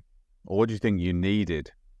lacked then? Or what do you think you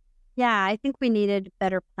needed? Yeah, I think we needed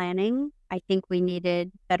better planning. I think we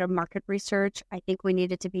needed better market research. I think we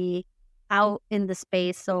needed to be out in the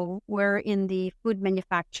space. So we're in the food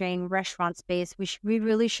manufacturing restaurant space. We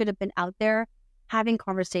really should have been out there having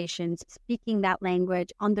conversations, speaking that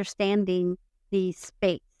language, understanding the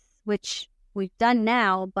space, which we've done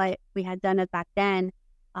now, but we had done it back then.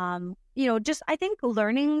 Just I think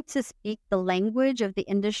learning to speak the language of the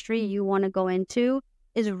industry you want to go into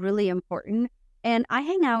is really important. And I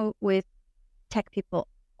hang out with tech people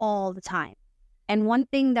all the time. And one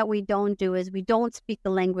thing that we don't do is we don't speak the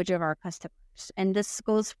language of our customers. And this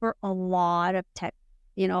goes for a lot of tech,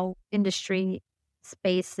 industry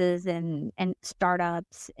spaces and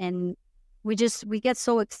startups. And we get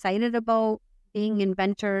so excited about being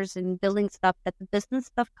inventors and building stuff that the business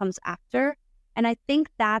stuff comes after. And I think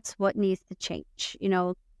that's what needs to change.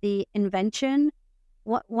 The invention,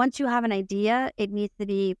 once you have an idea, it needs to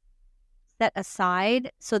be set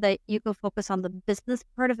aside so that you can focus on the business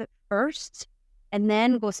part of it first, and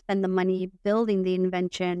then go spend the money building the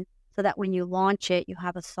invention so that when you launch it, you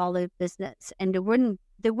have a solid business. And there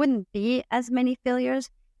wouldn't be as many failures.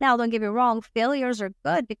 Now, don't get me wrong, failures are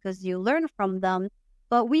good because you learn from them,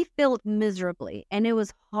 but we failed miserably, and it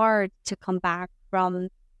was hard to come back from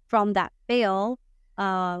that fail.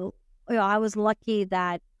 I was lucky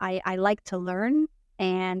that I like to learn,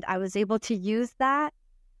 and I was able to use that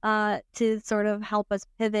to sort of help us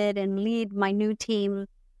pivot and lead my new team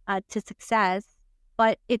to success.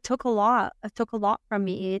 But it took a lot. It took a lot from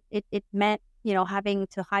me. It meant, having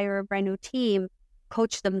to hire a brand new team,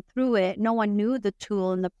 coach them through it. No one knew the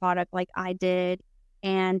tool and the product like I did.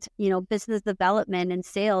 And, business development and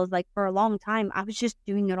sales, like for a long time, I was just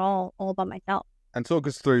doing it all by myself. And talk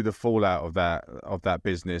us through the fallout of that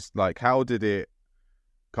business. Like, how did it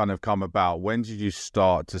kind of come about? When did you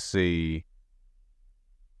start to see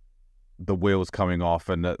the wheels coming off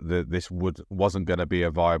and that this wasn't going to be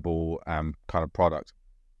a viable kind of product?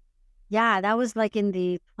 Yeah, that was like in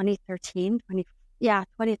the 2013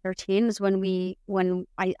 is when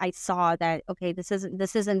I saw that, okay, this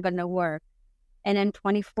isn't going to work. And then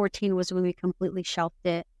 2014 was when we completely shelved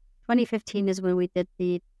it. 2015 is when we did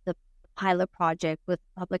the pilot project with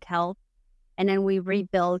public health, and then we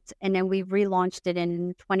rebuilt, and then we relaunched it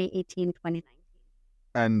in 2018, 2019.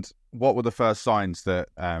 And what were the first signs that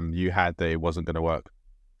you had that it wasn't going to work?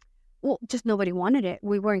 Well, just nobody wanted it.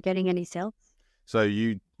 We weren't getting any sales. So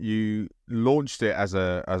you launched it as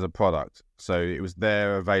a product. So it was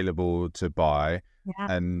there available to buy,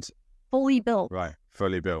 and fully built. Right,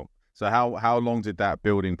 fully built. So how long did that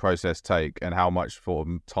building process take, and how much for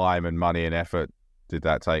time and money and effort did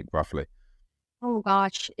that take roughly? Oh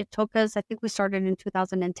gosh, it took us, I think we started in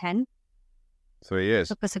 2010. 3 years.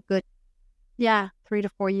 It took us a good 3 to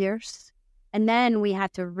 4 years. And then we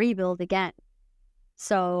had to rebuild again.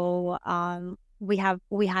 So we had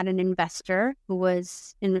an investor who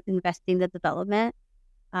was investing in the development.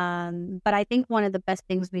 But I think one of the best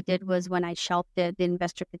things we did was when I shelved it, the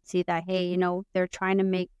investor could see that, hey, they're trying to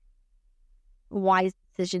make wise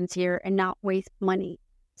decisions here and not waste money.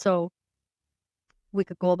 So we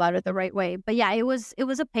could go about it the right way. But yeah, it was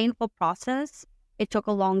a painful process. It took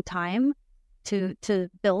a long time to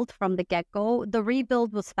build from the get-go. The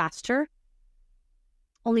rebuild was faster.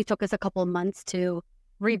 Only took us a couple of months to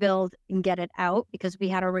rebuild and get it out because we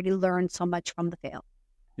had already learned so much from the fail.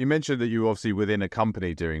 You mentioned that you were obviously within a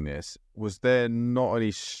company doing this. Was there not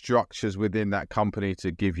any structures within that company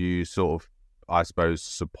to give you sort of, I suppose,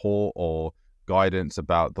 support or guidance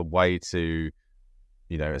about the way to,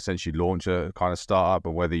 essentially launch a kind of startup,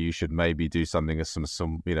 or whether you should maybe do something as some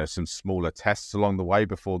smaller tests along the way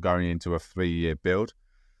before going into a 3-year build?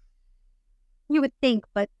 You would think,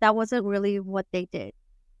 but that wasn't really what they did.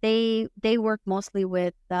 They work mostly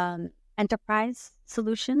with enterprise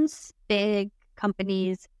solutions, big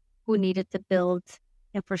companies who needed to build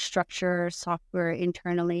infrastructure, software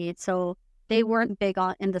internally. So they weren't big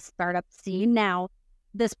in the startup scene. Now,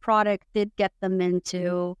 this product did get them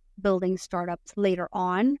into building startups later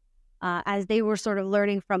on, as they were sort of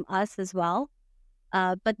learning from us as well.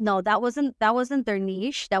 But no, that wasn't their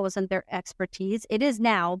niche. That wasn't their expertise. It is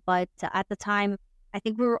now, but at the time, I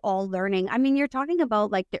think we were all learning. I mean, you're talking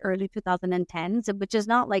about like the early 2010s, which is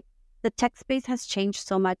not like the tech space has changed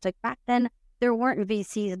so much. Like back then, there weren't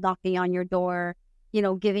VCs knocking on your door,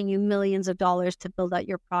 giving you millions of dollars to build out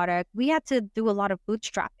your product. We had to do a lot of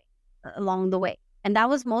bootstrapping along the way. And that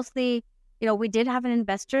was mostly, we did have an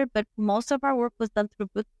investor, but most of our work was done through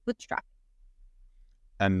bootstrapping.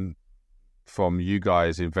 And from you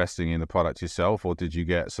guys investing in the product yourself, or did you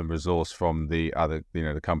get some resource from the other,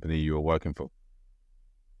 the company you were working for?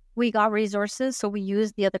 We got resources, so we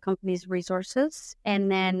used the other company's resources,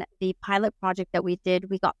 and then the pilot project that we did,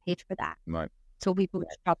 we got paid for that. Right. So we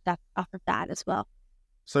bootstrapped that off of that as well.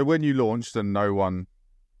 So when you launched and no one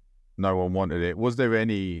wanted it, was there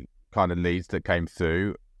any kind of leads that came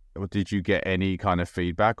through? Or did you get any kind of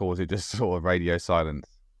feedback, or was it just sort of radio silence?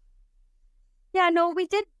 Yeah, no, we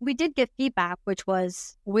did get feedback, which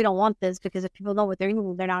was, we don't want this because if people know what they're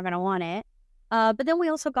doing, they're not going to want it. But then we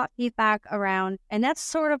also got feedback around, and that's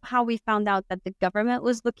sort of how we found out that the government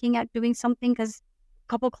was looking at doing something, because a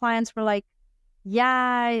couple clients were like,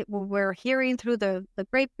 yeah, we're hearing through the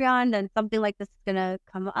grapevine and something like this is going to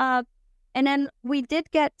come up. And then we did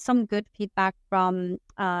get some good feedback from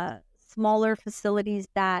smaller facilities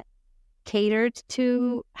that catered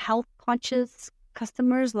to health conscious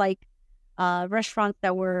customers, like restaurants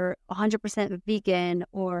that were 100% vegan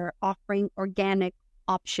or offering organic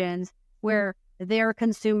options where their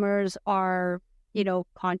consumers are,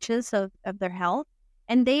 conscious of their health.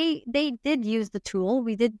 And they did use the tool.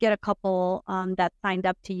 We did get a couple that signed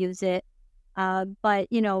up to use it. But,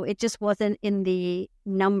 it just wasn't in the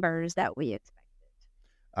numbers that we expected.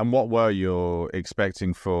 And what were you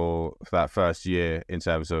expecting for that first year in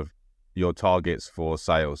terms of your targets for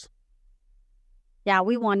sales? Yeah,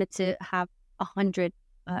 we wanted to have 100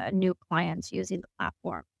 new clients using the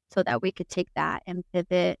platform so that we could take that and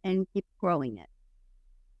pivot and keep growing it.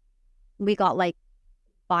 We got like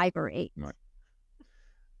 5 or 8. Right.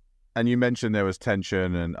 And you mentioned there was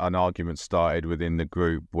tension and an argument started within the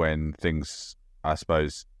group when things, I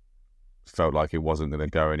suppose, felt like it wasn't going to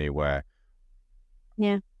go anywhere.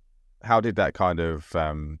 Yeah. How did that kind of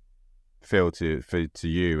feel to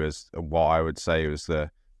you as what I would say was the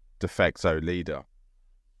de facto leader?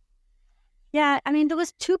 Yeah, I mean, there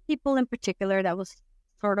was 2 people in particular that was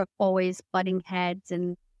sort of always butting heads,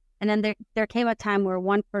 and then there came a time where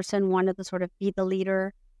one person wanted to sort of be the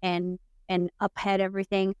leader and uphead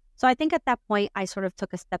everything. So I think at that point I sort of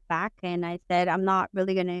took a step back and I said, I'm not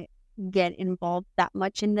really going to get involved that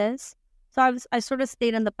much in this. So I sort of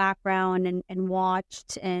stayed in the background and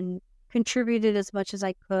watched and contributed as much as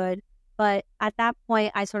I could. But at that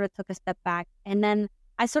point I sort of took a step back, and then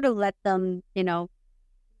I sort of let them,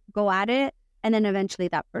 go at it. And then eventually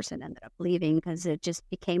that person ended up leaving because it just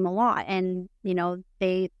became a lot. And,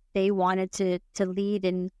 they wanted to lead,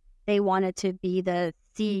 and they wanted to be the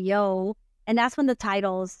CEO. And that's when the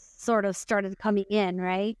titles sort of started coming in,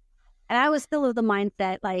 right? And I was still of the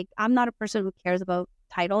mindset, like, I'm not a person who cares about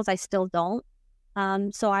titles. I still don't.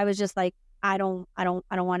 So I was just like, I don't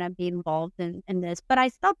want to be involved in this. But I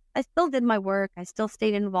still did my work. I still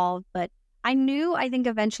stayed involved. But I think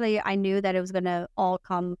eventually I knew that it was going to all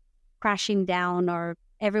come crashing down, or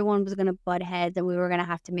everyone was going to butt heads and we were going to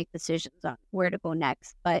have to make decisions on where to go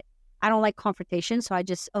next. But I don't like confrontation, so I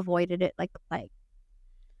just avoided it like the plague.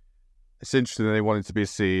 It's interesting that they wanted to be a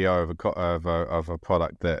CEO of a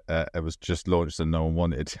product that it was just launched and no one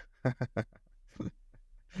wanted.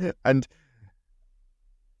 And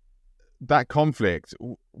that conflict,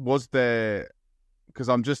 was there? Because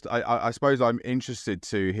I suppose I'm interested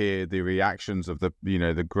to hear the reactions of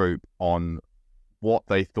the group on what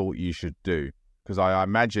they thought you should do. Because I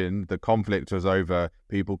imagine the conflict was over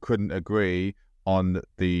people couldn't agree on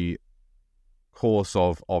the course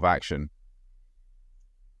of action.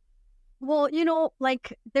 Well,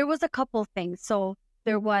 there was a couple things. So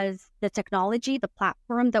there was the technology, the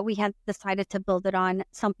platform that we had decided to build it on.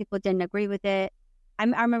 Some people didn't agree with it. I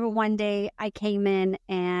remember one day I came in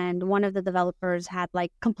and one of the developers had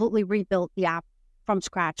like completely rebuilt the app from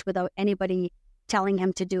scratch without anybody telling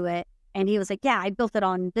him to do it. And he was like, yeah, I built it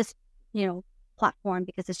on this, platform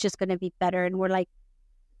because it's just going to be better. And we're like,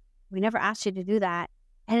 we never asked you to do that.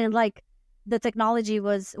 And like the technology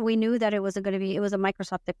we knew that it was a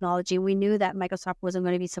Microsoft technology. We knew that Microsoft wasn't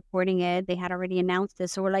going to be supporting it. They had already announced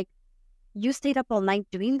this. So we're like, you stayed up all night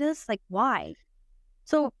doing this? Like, why?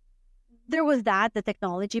 So there was the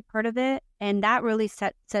technology part of it. And that really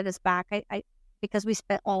set us back because we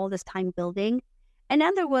spent all this time building. And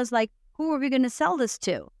then there was like, who are we going to sell this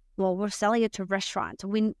to? Well, we're selling it to restaurants.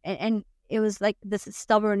 And it was like this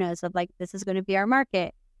stubbornness of like, this is going to be our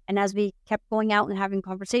market. And as we kept going out and having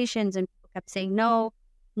conversations and people kept saying no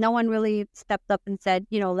one really stepped up and said,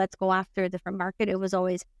 let's go after a different market. It was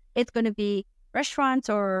always, it's going to be restaurants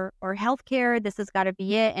or healthcare. This has got to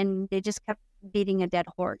be it. And they just kept beating a dead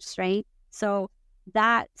horse, right? So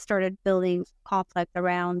that started building conflict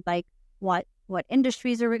around like, what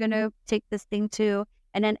industries are we going to take this thing to?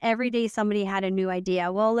 And then every day somebody had a new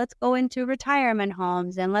idea. Well, let's go into retirement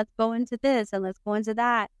homes and let's go into this and let's go into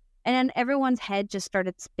that. And then everyone's head just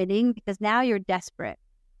started spinning because now you're desperate.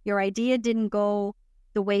 Your idea didn't go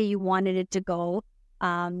the way you wanted it to go.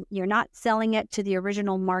 You're not selling it to the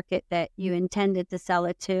original market that you intended to sell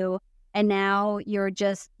it to. And now you're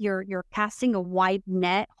casting a wide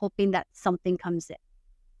net hoping that something comes in.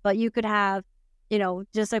 but you could have,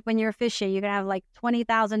 just like when you're fishing, you could have like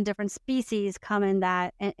 20,000 different species come in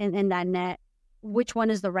that net. Which one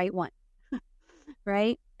is the right one?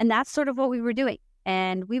 Right? And that's sort of what we were doing.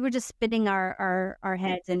 And we were just spinning our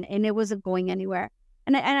heads, and it wasn't going anywhere.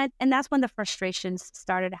 And that's when the frustrations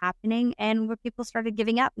started happening, and where people started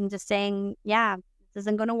giving up and just saying, yeah, this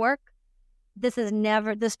isn't going to work. This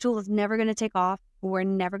tool is never going to take off. We're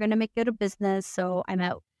never going to make it a business. So I'm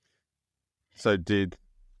out. So did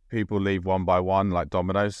people leave one by one, like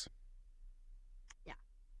dominoes? Yeah.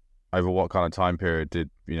 Over what kind of time period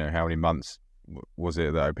how many months was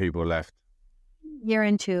it that people left? Year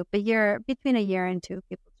and two, but between a year and two,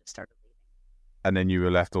 people just started leaving. And then you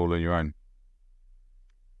were left all on your own?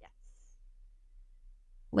 Yes.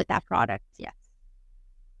 With that product, yes.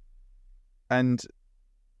 And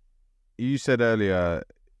you said earlier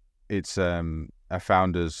it's a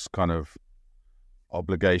founder's kind of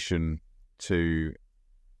obligation to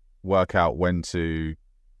work out when to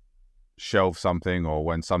shelve something or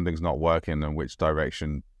when something's not working and which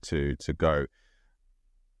direction to go.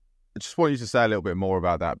 I just want you to say a little bit more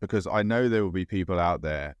about that, because I know there will be people out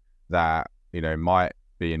there that, might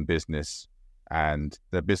be in business and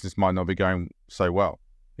their business might not be going so well.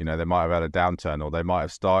 They might have had a downturn, or they might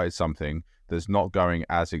have started something that's not going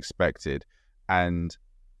as expected. And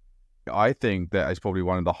I think that it's probably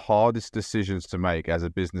one of the hardest decisions to make as a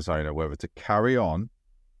business owner, whether to carry on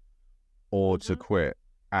or to quit.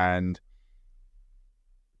 And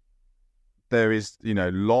there is,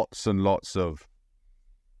 lots and lots of,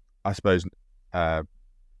 I suppose,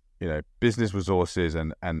 business resources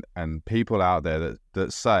and people out there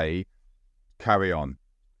that say, carry on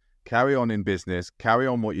in business, carry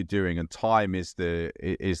on what you're doing. And time is the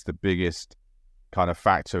biggest kind of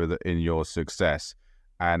factor in your success.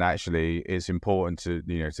 And actually it's important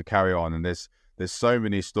to carry on. And there's so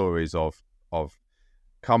many stories of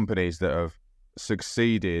companies that have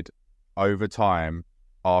succeeded over time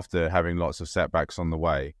after having lots of setbacks on the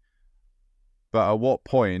way. But at what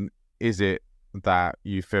point is it that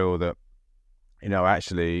you feel that,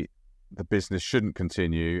 actually the business shouldn't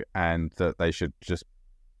continue and that they should just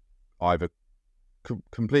either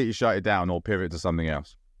completely shut it down or pivot to something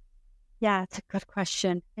else? Yeah, it's a good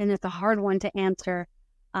question. And it's a hard one to answer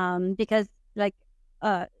because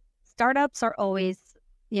startups are always,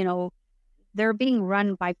 they're being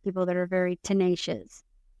run by people that are very tenacious.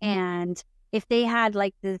 And if they had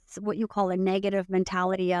like this, what you call a negative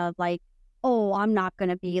mentality of like, oh, I'm not going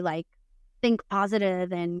to be like, think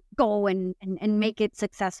positive and go and make it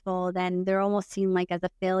successful, then they're almost seen like as a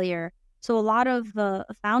failure. So a lot of the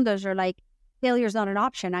founders are like, failure's not an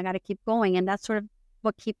option. I got to keep going. And that's sort of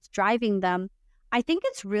what keeps driving them. I think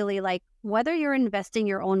it's really like whether you're investing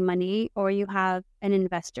your own money or you have an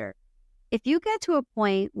investor. If you get to a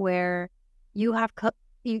point where you have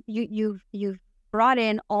you've brought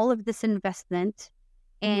in all of this investment,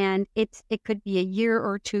 and it could be a year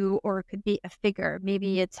or two, or it could be a figure.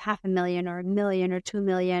 Maybe it's $500,000 or $1 million or $2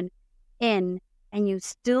 million in, and you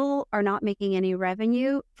still are not making any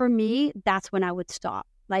revenue. For me, that's when I would stop.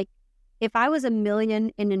 Like if I was $1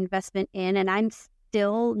 million in investment in, and I'm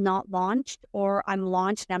still not launched, or I'm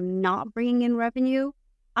launched and I'm not bringing in revenue,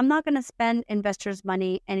 I'm not going to spend investors'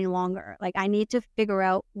 money any longer. Like I need to figure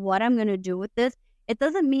out what I'm going to do with this. It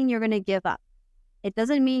doesn't mean you're going to give up. It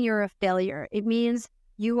doesn't mean you're a failure. It means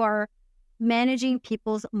you are managing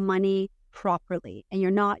people's money properly and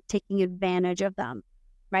you're not taking advantage of them,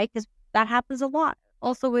 right? Because that happens a lot.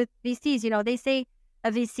 Also with VCs, they say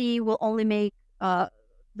a VC will only make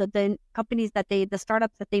the companies the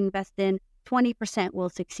startups that they invest in, 20% will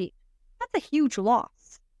succeed. That's a huge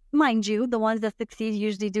loss. Mind you, the ones that succeed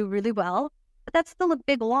usually do really well, but that's still a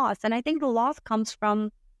big loss. And I think the loss comes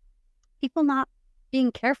from people not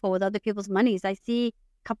being careful with other people's monies. I see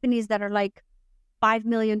companies that are like $5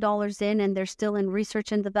 million in and they're still in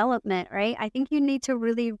research and development, right? I think you need to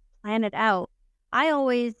really plan it out. I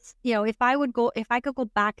always, if I could go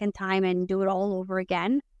back in time and do it all over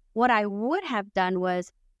again, what I would have done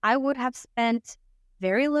was I would have spent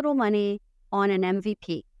very little money on an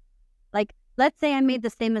MVP. Like, let's say I made the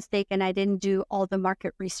same mistake and I didn't do all the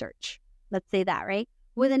market research. Let's say that, right?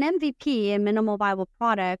 With an MVP, a minimal viable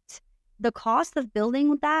product, the cost of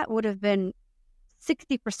building that would have been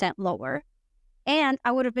 60% lower. And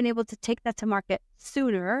I would have been able to take that to market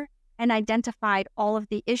sooner and identified all of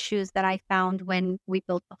the issues that I found when we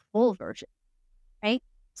built a full version, right?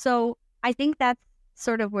 So I think that's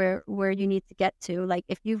sort of where you need to get to. Like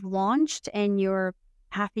if you've launched and you're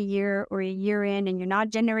half a year or a year in and you're not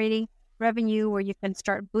generating revenue, where you can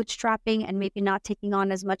start bootstrapping and maybe not taking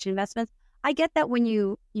on as much investments. I get that when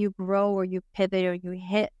you grow or you pivot or you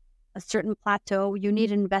hit a certain plateau. You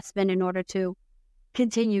need investment in order to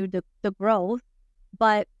continue the growth.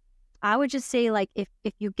 But I would just say, like, if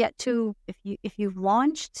you've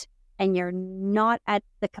launched and you're not at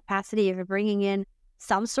the capacity of bringing in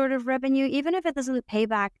some sort of revenue, even if it doesn't pay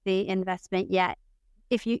back the investment yet,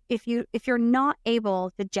 if you're not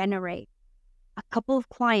able to generate a couple of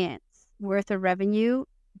clients worth of revenue,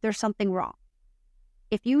 there's something wrong.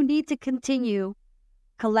 If you need to continue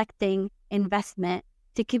collecting investment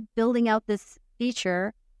to keep building out this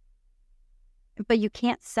feature, but you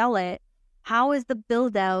can't sell it, how is the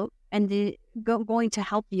build out and going to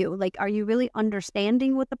help you? Like, are you really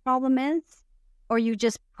understanding what the problem is? Or are you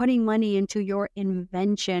just putting money into your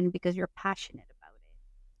invention because you're passionate about it?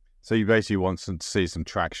 So you basically want to see some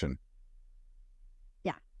traction.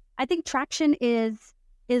 Yeah. I think traction is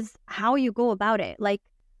how you go about it. Like,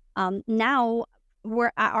 now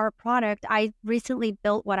we're at our product. I recently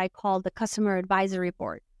built what I call the customer advisory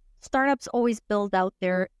board. Startups always build out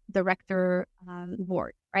their director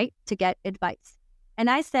board, right, to get advice. And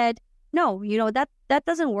I said, no, that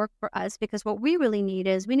doesn't work for us, because what we really need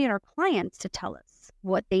is we need our clients to tell us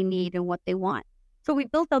what they need and what they want. So we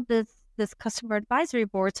built out this customer advisory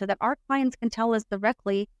board so that our clients can tell us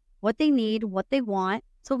directly what they need, what they want,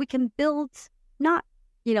 so we can build not,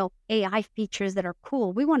 AI features that are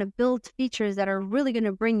cool. We want to build features that are really going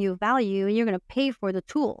to bring you value, and you're going to pay for the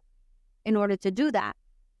tool in order to do that.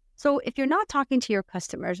 So if you're not talking to your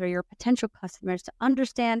customers or your potential customers to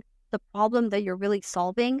understand the problem that you're really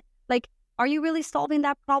solving, like, are you really solving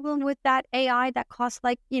that problem with that AI that costs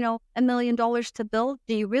like, $1 million to build?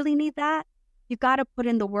 Do you really need that? You got to put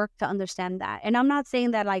in the work to understand that. And I'm not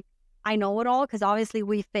saying that like I know it all, because obviously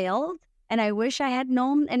we failed and I wish I had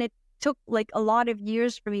known, and it took like a lot of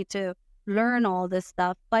years for me to learn all this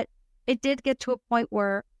stuff, but it did get to a point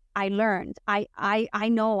where I learned. I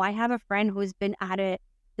know I have a friend who's been at it,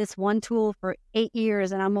 this one tool, for 8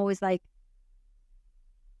 years, and I'm always like,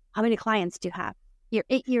 how many clients do you have? You're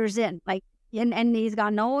 8 years in, like, and he's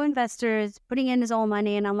got no investors, putting in his own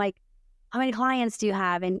money, and I'm like, how many clients do you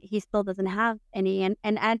have? And he still doesn't have any. And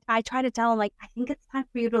I try to tell him, like, I think it's time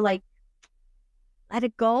for you to like let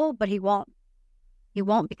it go, but he won't. He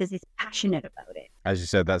won't, because he's passionate about it. As you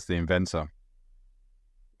said, that's the inventor.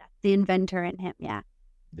 That's the inventor in him, yeah.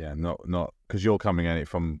 Yeah, not because you're coming at it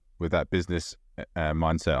from with that business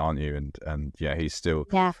mindset, aren't you? And yeah, he's still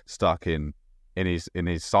stuck in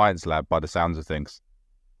his science lab by the sounds of things.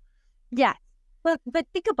 Yeah, but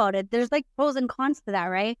think about it. There's like pros and cons to that,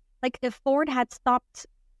 right? Like, if Ford had stopped,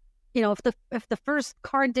 if the first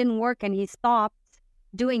car didn't work and he stopped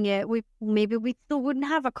doing it, we still wouldn't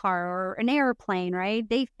have a car or an airplane, right?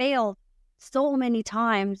 They failed so many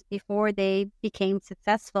times before they became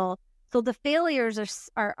successful. So the failures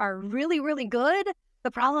are really, really good.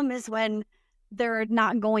 The problem is when they're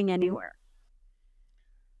not going anywhere.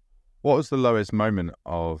 What was the lowest moment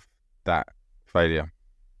of that failure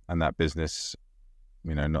and that business,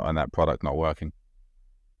 and that product not working?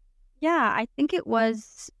 Yeah, I think it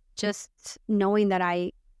was just knowing that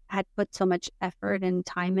I had put so much effort and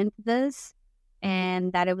time into this,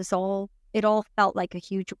 and that it all felt like a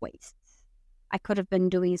huge waste. I could have been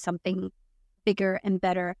doing something bigger and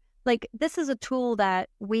better. Like, this is a tool that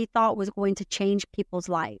we thought was going to change people's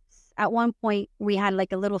lives. At one point, we had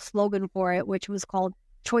like a little slogan for it, which was called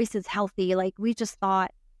 "Choice is Healthy." Like, we just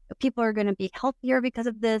thought people are going to be healthier because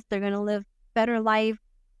of this. They're going to live better life.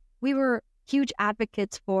 We were huge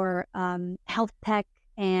advocates for health tech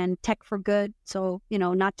and tech for good. So,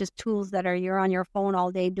 not just tools that you're on your phone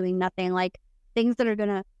all day doing nothing, like things that are going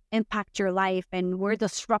to impact your life. And we're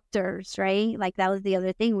disruptors, right? Like, that was the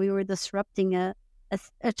other thing. We were disrupting a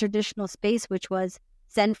traditional space, which was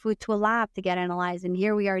send food to a lab to get analyzed. And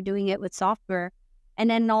here we are doing it with software. And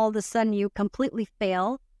then all of a sudden you completely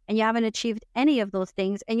fail and you haven't achieved any of those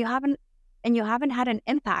things. And you haven't had an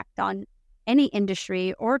impact on any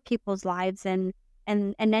industry or people's lives. And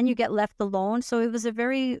then you get left alone. So it was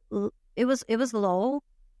it was low,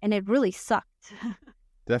 and it really sucked.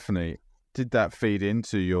 Definitely. Did that feed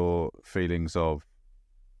into your feelings of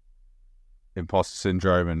imposter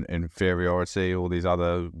syndrome and inferiority, all these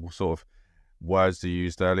other sort of words you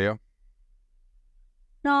used earlier?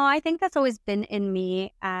 No, I think that's always been in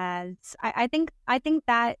me. As I think I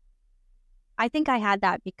had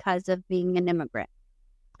that because of being an immigrant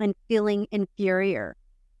and feeling inferior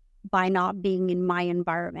by not being in my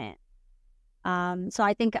environment. So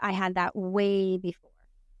I think I had that way before.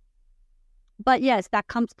 But yes, that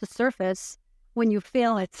comes to surface when you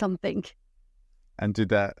fail at something. And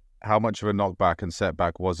how much of a knockback and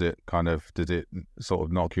setback was it? Did it sort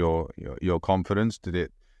of knock your confidence? Did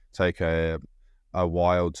it take a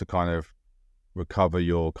while to kind of recover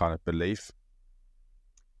your kind of belief?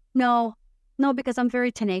 No, no, because I'm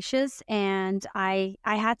very tenacious and I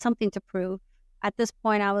had something to prove. At this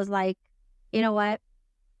point, I was like, you know what?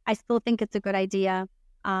 I still think it's a good idea.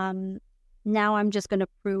 Um, Now I'm just going to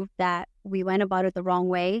prove that we went about it the wrong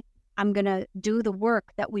way. I'm going to do the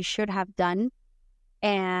work that we should have done,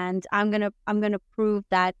 and I'm going to prove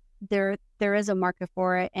that there is a market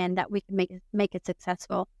for it and that we can make it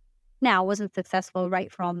successful. Now, it wasn't successful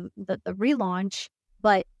right from the relaunch,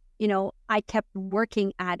 but I kept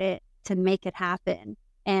working at it to make it happen.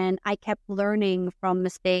 And I kept learning from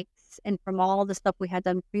mistakes and from all the stuff we had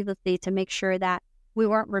done previously to make sure that we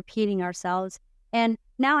weren't repeating ourselves. And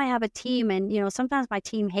now I have a team, and sometimes my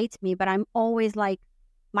team hates me, but I'm always like,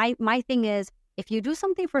 my thing is, if you do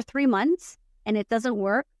something for 3 months and it doesn't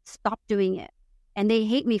work, stop doing it. And they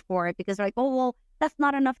hate me for it because they're like, oh, well, that's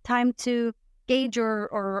not enough time to gauge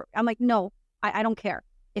or I'm like, no, I don't care.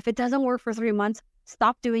 If it doesn't work for 3 months,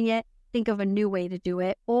 stop doing it. Think of a new way to do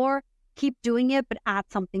it, or keep doing it, but add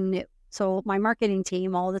something new. So my marketing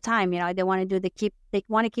team all the time, they want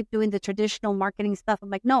to keep doing the traditional marketing stuff. I'm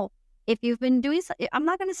like, no, if you've been doing, I'm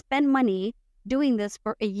not going to spend money doing this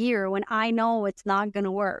for a year when I know it's not going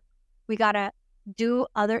to work. We got to do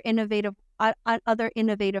other innovative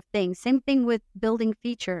things. Same thing with building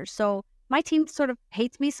features. So my team sort of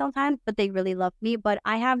hates me sometimes, but they really love me. But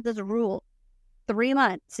I have this rule: 3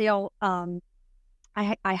 months.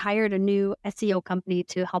 I hired a new SEO company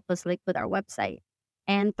to help us with our website.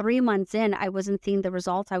 And 3 months in, I wasn't seeing the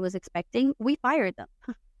results I was expecting. We fired them.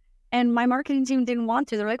 And my marketing team didn't want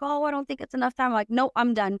to. They're like, oh, I don't think it's enough time. I'm like, no,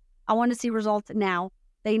 I'm done. I want to see results now.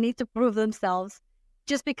 They need to prove themselves.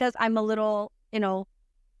 Just because I'm a little,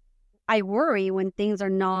 I worry when things are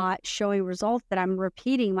not showing results that I'm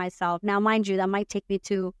repeating myself. Now, mind you, that might take me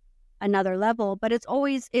to another level, but it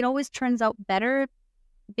always turns out better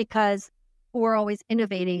because we're always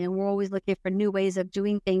innovating and we're always looking for new ways of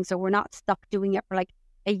doing things. So we're not stuck doing it for like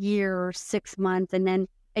a year or 6 months. And then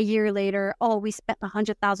a year later, oh, we spent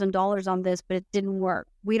 $100,000 on this, but it didn't work.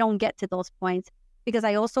 We don't get to those points because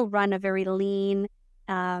I also run a very lean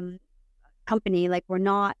company. Like, we're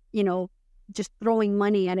not, just throwing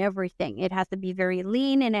money at everything. It has to be very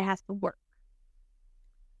lean and it has to work.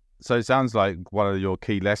 So it sounds like one of your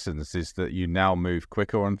key lessons is that you now move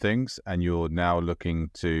quicker on things, and you're now looking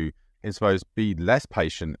to, I suppose, be less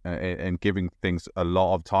patient and giving things a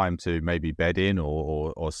lot of time to maybe bed in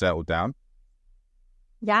or settle down.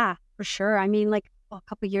 Yeah, for sure. I mean, like a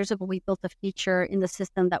couple of years ago, we built a feature in the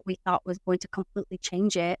system that we thought was going to completely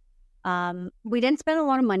change it. We didn't spend a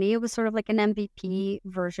lot of money. It was sort of like an MVP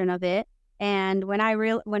version of it. And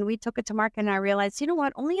when we took it to market, and I realized, you know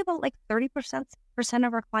what, only about like 30%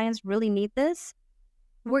 of our clients really need this.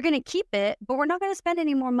 We're going to keep it, but we're not going to spend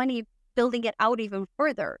any more money building it out even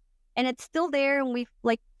further. And it's still there, and we've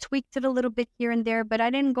like tweaked it a little bit here and there, but I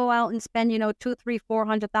didn't go out and spend, $200,000, $300,000,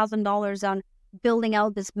 $400,000 on building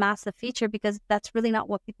out this massive feature because that's really not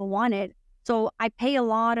what people wanted. So I pay a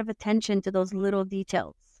lot of attention to those little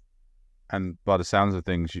details. And by the sounds of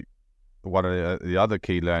things, one of the other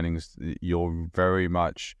key learnings, you're very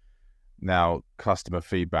much now customer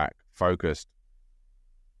feedback focused.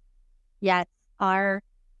 Yes, our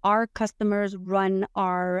customers run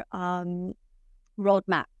our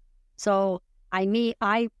roadmap. So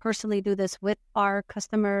I personally do this with our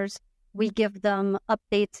customers. We give them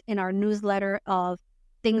updates in our newsletter of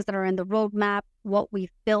things that are in the roadmap, what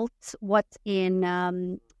we've built, what's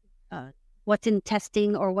in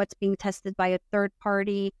testing or what's being tested by a third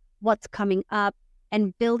party, what's coming up,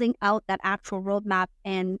 and building out that actual roadmap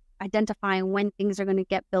and identifying when things are going to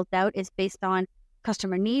get built out is based on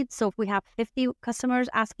customer needs. So if we have 50 customers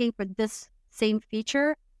asking for this same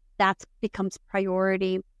feature, that becomes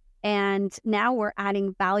priority. And now we're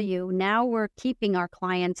adding value. Now we're keeping our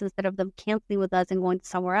clients instead of them canceling with us and going to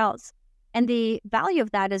somewhere else. And the value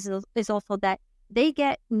of that is also that they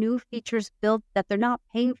get new features built that they're not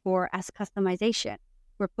paying for as customization.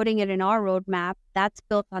 We're putting it in our roadmap that's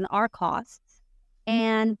built on our costs,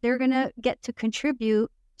 and they're going to get to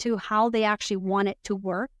contribute to how they actually want it to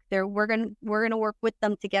work. We're going to work with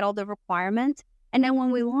them to get all the requirements. And then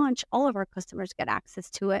when we launch, all of our customers get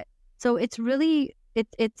access to it. So it's really,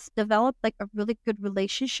 it's developed like a really good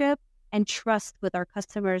relationship and trust with our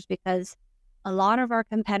customers, because a lot of our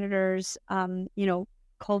competitors,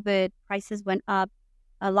 COVID prices went up.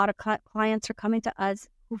 A lot of clients are coming to us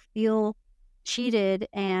who feel cheated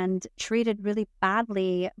and treated really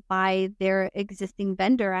badly by their existing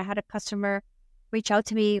vendor. I had a customer reach out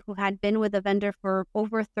to me who had been with a vendor for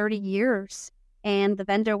over 30 years. And the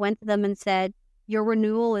vendor went to them and said, your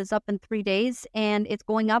renewal is up in 3 days and it's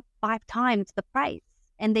going up 5 times the price.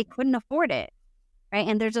 And they couldn't afford it. right?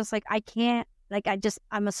 And they're just like, I can't, like,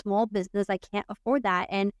 I'm a small business. I can't afford that.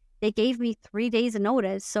 And they gave me 3 days of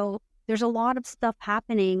notice. So there's a lot of stuff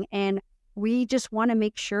happening. And we just want to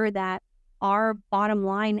make sure that our bottom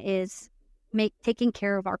line is taking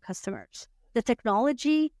care of our customers. The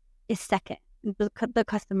technology is second. The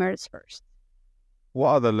customer is first. What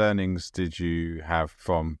other learnings did you have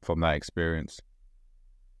from that experience?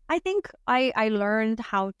 I think I learned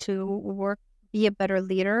how to be a better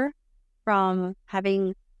leader from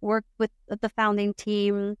having worked with the founding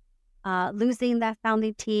team, losing that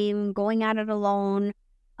founding team, going at it alone,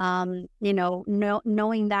 knowing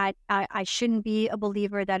that I shouldn't be a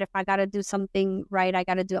believer that if I got to do something right, I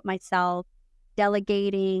got to do it myself,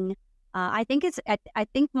 delegating. I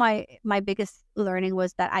think my biggest learning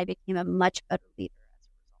was that I became a much better leader as a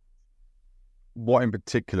result. What in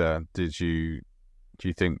particular do you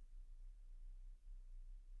think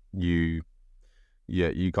you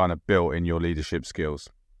kind of built in your leadership skills?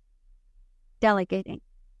 Delegating.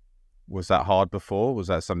 Was that hard before? Was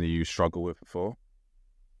that something you struggled with before?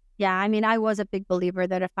 Yeah, I mean, I was a big believer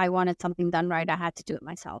that if I wanted something done right, I had to do it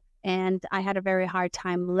myself. And I had a very hard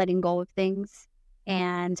time letting go of things.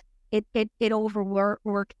 And it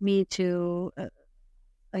overworked me to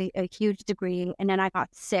a huge degree. And then I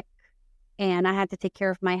got sick and I had to take care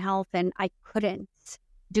of my health and I couldn't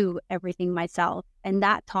do everything myself. And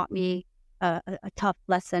that taught me a tough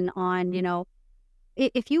lesson on,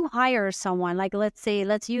 if you hire someone, like let's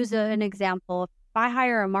use an example. If I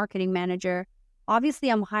hire a marketing manager, obviously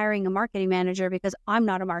I'm hiring a marketing manager because I'm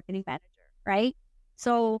not a marketing manager, right?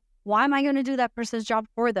 So why am I going to do that person's job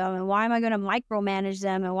for them? And why am I going to micromanage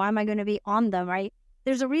them? And why am I going to be on them, right?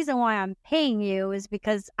 There's a reason why I'm paying you is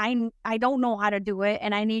because I don't know how to do it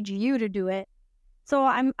and I need you to do it. So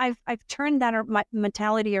I've turned that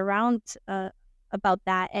mentality around about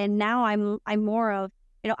that, and now I'm more of,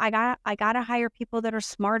 I gotta hire people that are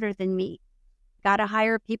smarter than me. Gotta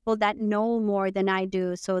hire people that know more than I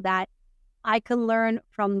do, so that I can learn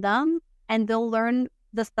from them, and they'll learn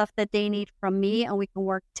the stuff that they need from me, and we can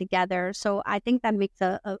work together. So I think that makes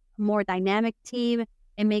a more dynamic team.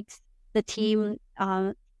 It makes the team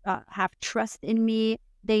have trust in me.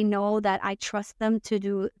 They know that I trust them to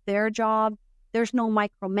do their job. There's no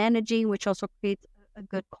micromanaging, which also creates a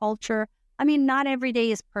good culture. I mean, not every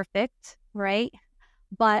day is perfect, right?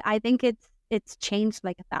 But I think it's changed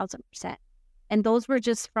like 1,000%. And those were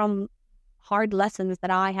just from hard lessons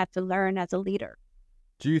that I had to learn as a leader.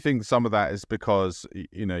 Do you think some of that is because,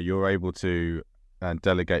 you're able to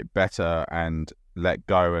delegate better and let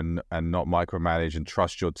go and not micromanage and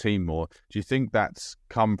trust your team more? Do you think that's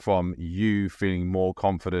come from you feeling more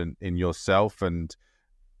confident in yourself and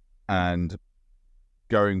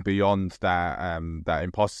going beyond that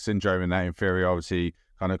imposter syndrome and that inferiority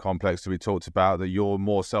kind of complex that we talked about, that you're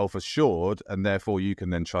more self-assured and therefore you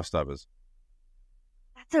can then trust others?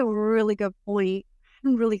 That's a really good point. I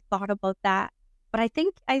haven't really thought about that. But I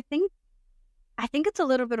think it's a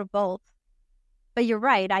little bit of both. But you're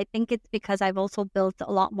right. I think it's because I've also built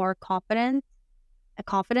a lot more confidence,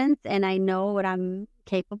 and I know what I'm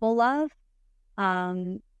capable of.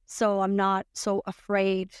 So I'm not so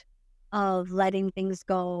afraid of letting things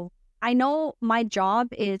go. I know my job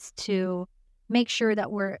is to make sure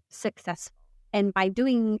that we're successful. And by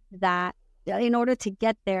doing that, in order to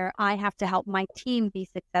get there, I have to help my team be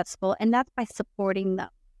successful. And that's by supporting them,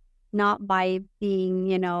 not by being,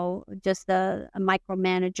 just a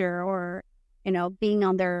micromanager or,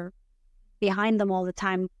 being behind them all the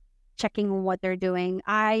time, checking what they're doing.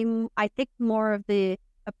 I take more of the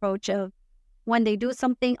approach of when they do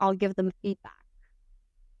something, I'll give them feedback.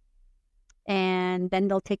 And then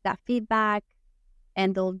they'll take that feedback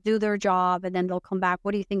and they'll do their job, and then they'll come back.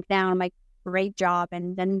 What do you think now? I'm like, great job.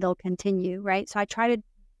 And then they'll continue, right? So I try to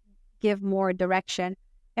give more direction.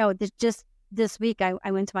 This week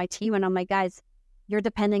I went to my team and I'm like, guys, you're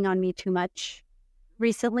depending on me too much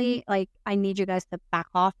recently. Like, I need you guys to back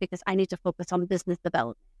off because I need to focus on business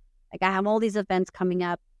development. Like, I have all these events coming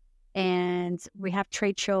up and we have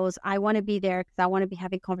trade shows. I want to be there because I want to be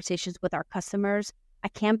having conversations with our customers. I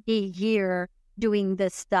can't be here doing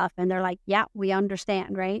this stuff. And they're like, yeah, we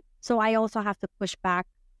understand, right? So I also have to push back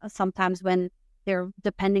sometimes when they're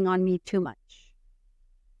depending on me too much.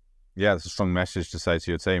 Yeah, that's a strong message to say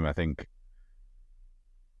to your team. I think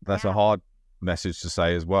that's a hard message to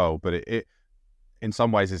say as well, but it in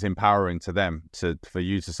some ways it's empowering to them for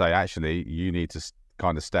you to say, actually, you need to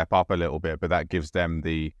kind of step up a little bit, but that gives them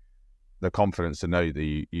the confidence to know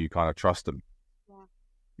that you kind of trust them. Yeah.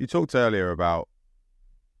 You talked earlier about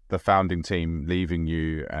the founding team leaving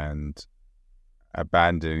you and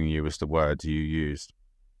abandoning you was the word you used.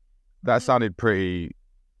 That sounded pretty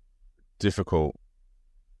difficult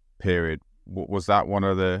period. Was that one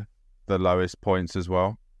of the lowest points as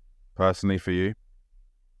well, personally for you?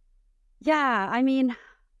 Yeah, I mean,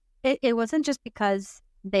 it wasn't just because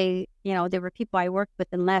they were people I worked with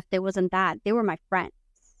and left. It wasn't that. They were my friends.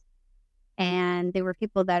 And they were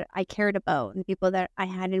people that I cared about and people that I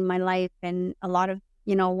had in my life. And a lot of,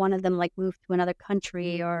 one of them like moved to another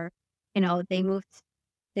country, or,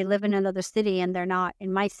 they live in another city and they're not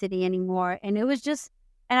in my city anymore. And it was just,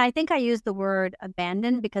 and I think I used the word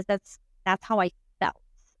abandoned because that's how I felt.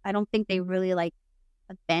 I don't think they really like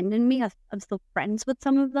abandoned me. I'm still friends with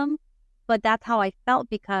some of them, but that's how I felt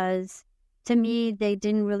because to me, they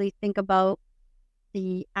didn't really think about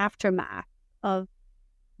the aftermath of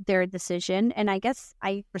their decision. And I guess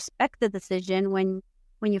I respect the decision when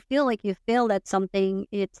you feel like you failed at something.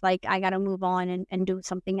 It's like I got to move on and do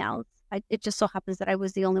something else. It just so happens that I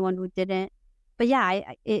was the only one who didn't. But yeah,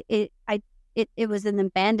 it was an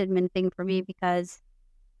abandonment thing for me because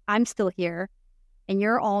I'm still here and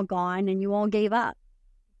you're all gone and you all gave up.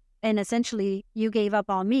 And essentially you gave up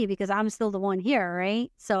on me because I'm still the one here,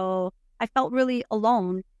 right? So I felt really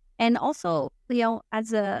alone. And also,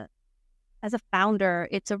 as a founder,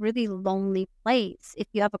 it's a really lonely place. If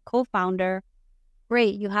you have a co-founder,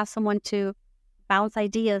 great, you have someone to bounce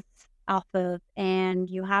ideas off of and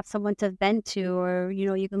you have someone to vent to, or,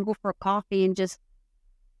 you can go for a coffee and just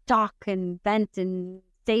talk and vent and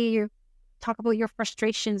talk about your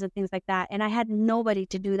frustrations and things like that. And I had nobody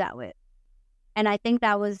to do that with. And I think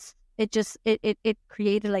that was, it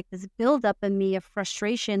created like this buildup in me of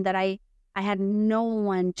frustration that I had no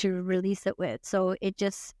one to release it with. So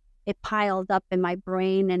it piled up in my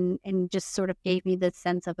brain and just sort of gave me this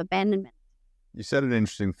sense of abandonment. You said an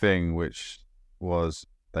interesting thing, which was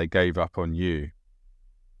they gave up on you.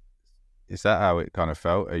 Is that how it kind of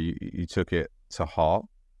felt? Or you took it to heart?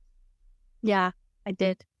 Yeah, I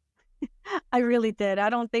did. I really did. I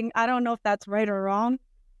don't know if that's right or wrong.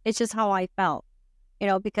 It's just how I felt,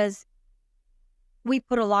 because we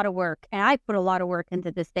put a lot of work and I put a lot of work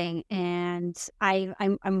into this thing, and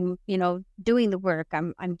I'm doing the work.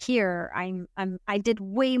 I'm here. I did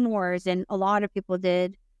way more than a lot of people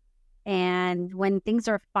did. And when things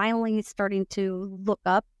are finally starting to look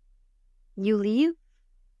up, you leave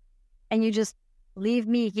and you just leave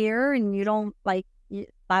me here and you don't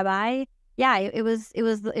bye-bye. Yeah, it was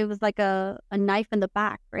like a knife in the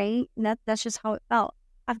back, right? And that's just how it felt.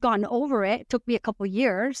 I've gotten over it. It took me a couple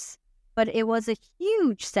years, but it was a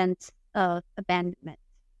huge sense of abandonment.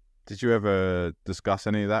 Did you ever discuss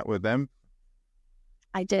any of that with them?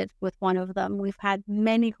 I did with one of them. We've had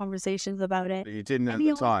many conversations about it. But you didn't at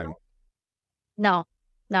the time? No.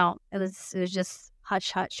 It was just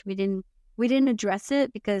hush hush. We didn't address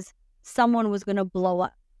it because someone was going to blow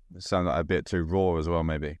up. It sounded like a bit too raw as well,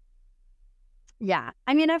 maybe. Yeah.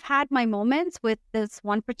 I mean, I've had my moments with this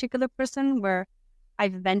one particular person where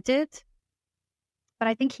I've vented, but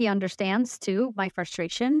I think he understands too my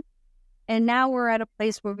frustration. And now we're at a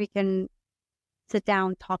place where we can sit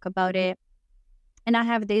down, talk about it. And I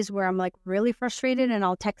have days where I'm like really frustrated and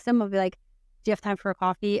I'll text him. I'll be like, do you have time for a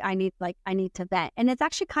coffee? I need to vent. And it's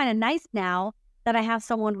actually kind of nice now that I have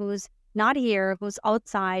someone who's not here, who's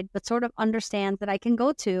outside, but sort of understands that I can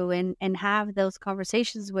go to and have those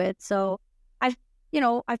conversations with. So I've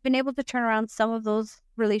been able to turn around some of those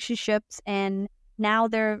relationships, and now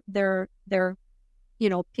they're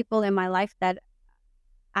people in my life that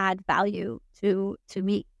add value to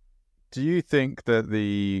me. Do you think that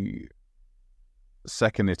the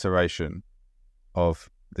second iteration of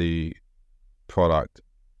the product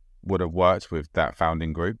would have worked with that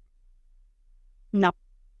founding group? No.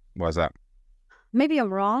 Why is that? Maybe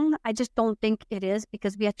I'm wrong. I just don't think it is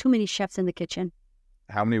because we had too many chefs in the kitchen.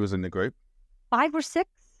 How many was in the group? 5 or 6.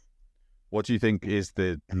 What do you think is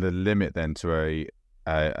the limit then to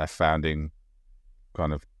a founding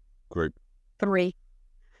kind of group? 3.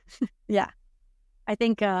 Yeah. I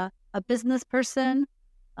think a business person,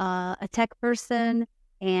 a tech person,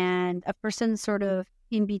 and a person sort of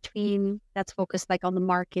in between that's focused like on the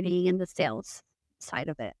marketing and the sales side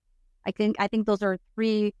of it. I think those are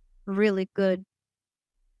 3 really good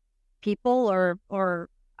people or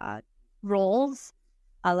roles,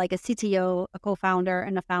 like a CTO, a co-founder,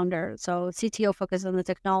 and a founder. So CTO focuses on the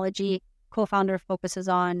technology, co-founder focuses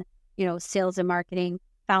on sales and marketing,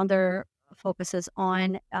 founder focuses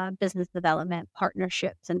on business development,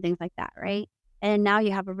 partnerships, and things like that, right? And now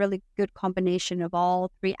you have a really good combination of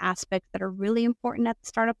all 3 aspects that are really important at the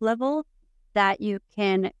startup level that you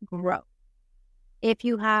can grow. If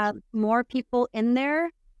you have more people in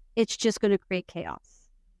there, it's just going to create chaos.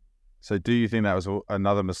 So do you think that was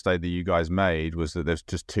another mistake that you guys made, was that there's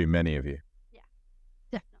just too many of you? Yeah,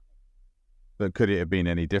 definitely. But could it have been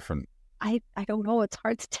any different? I don't know. It's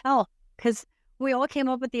hard to tell because we all came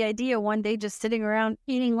up with the idea one day just sitting around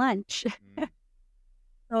eating lunch.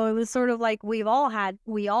 So it was sort of like we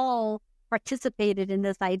all participated in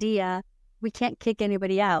this idea. We can't kick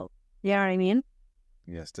anybody out. You know what I mean?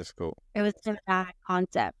 Yeah, it's difficult. It was that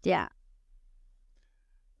concept. Yeah.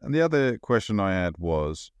 And the other question I had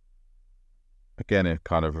was, again, it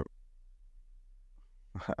kind of,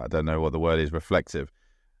 I don't know what the word is, reflective.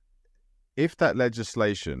 If that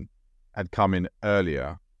legislation had come in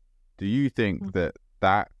earlier, do you think that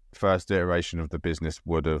that first iteration of the business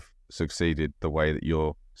would have succeeded the way that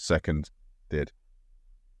your second did?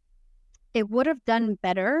 It would have done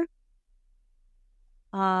better,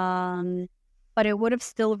 but it would have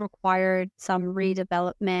still required some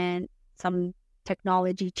redevelopment, some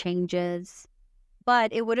technology changes.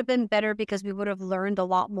 But it would have been better because we would have learned a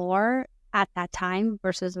lot more at that time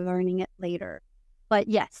versus learning it later. But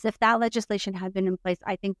yes, if that legislation had been in place,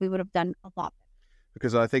 I think we would have done a lot better.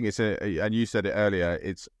 Because I think and you said it earlier,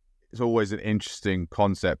 it's always an interesting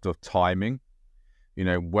concept of timing. You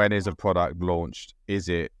know, when is a product launched? Is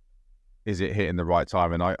it hitting the right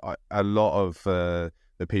time? And I a lot of the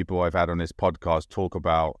people I've had on this podcast talk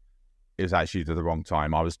about it was actually the wrong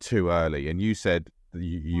time. I was too early. And you said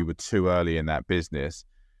you were too early in that business.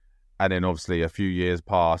 And then obviously a few years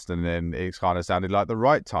passed and then it kind of sounded like the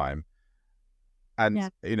right time.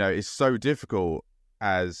 And, you know, it's so difficult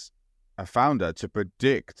as a founder to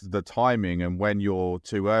predict the timing and when you're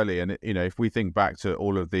too early. And, you know, if we think back to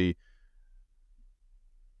all of the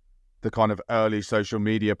kind of early social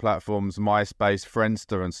media platforms, MySpace,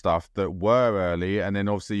 Friendster and stuff that were early, and then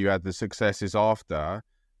obviously you had the successes after.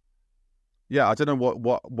 Yeah, I don't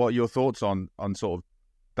know what your thoughts on sort of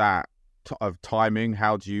that of timing.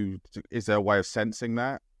 Is there a way of sensing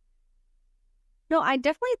that? No, I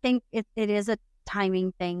definitely think it is a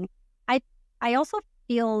timing thing. I also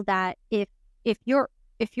feel that if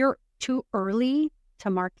you're too early to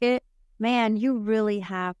market, man, you really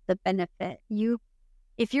have the benefit.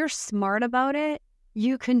 If you're smart about it,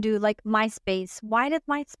 you can do like MySpace. Why did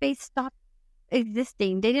MySpace stop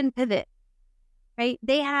existing? They didn't pivot, right?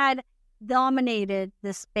 They had dominated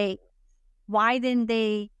the space. Why didn't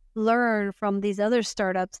they learn from these other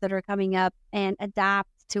startups that are coming up and adapt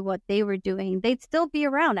to what they were doing? They'd still be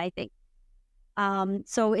around, I think.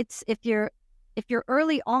 So it's if you're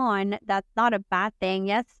early on, that's not a bad thing.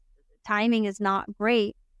 Yes, timing is not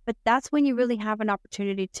great, but that's when you really have an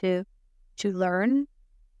opportunity to learn,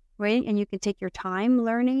 right? And you can take your time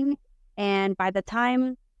learning, and by the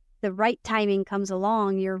time the right timing comes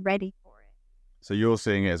along, you're ready for it. So you're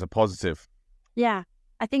seeing it as a positive? Yeah,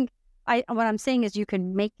 I think what I'm saying is you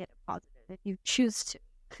can make it a positive if you choose to.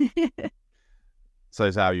 So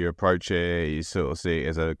it's how you approach it. You sort of see it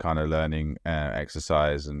as a kind of learning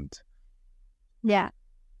exercise. And yeah.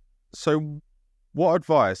 So what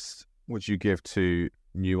advice would you give to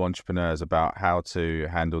new entrepreneurs about how to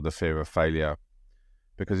handle the fear of failure?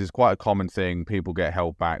 Because it's quite a common thing. People get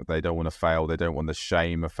held back. They don't want to fail. They don't want the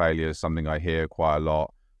shame of failure. Something I hear quite a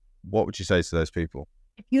lot. What would you say to those people?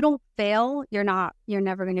 If you don't fail, you're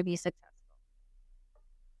never going to be successful.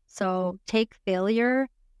 So take failure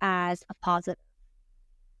as a positive.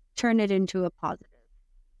 Turn it into a positive,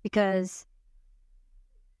 because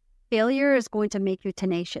failure is going to make you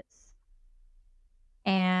tenacious.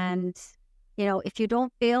 And, you know, if you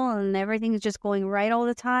don't fail and everything is just going right all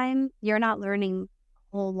the time, you're not learning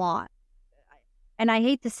a whole lot. And I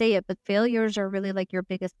hate to say it, but failures are really like your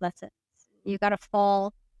biggest lessons. You got to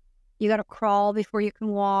fall, you got to crawl before you can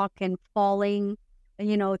walk, and falling,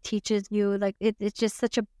 you know, teaches you, like, it's just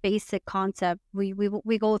such a basic concept.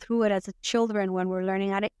 We go through it as children when we're learning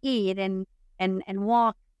how to eat and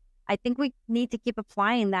walk. I think we need to keep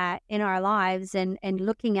applying that in our lives and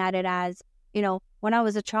looking at it as, you know, when I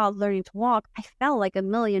was a child learning to walk, I fell like a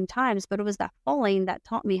million times, but it was that falling that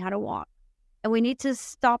taught me how to walk. And we need to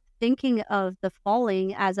stop thinking of the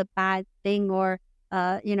falling as a bad thing, or,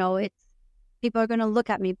 you know, people are going to look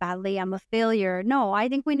at me badly, I'm a failure. No, I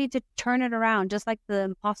think we need to turn it around, just like the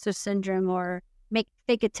imposter syndrome, or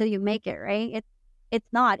fake it till you make it, right? It's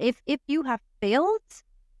not. If you have failed,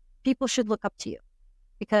 people should look up to you,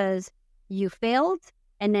 because you failed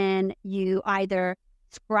and then you either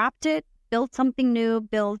scrapped it, built something new,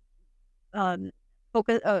 build something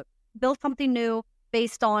new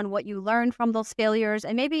based on what you learned from those failures.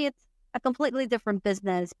 And maybe it's a completely different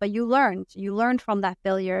business, but you learned from that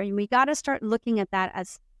failure. And we got to start looking at that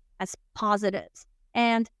as positives.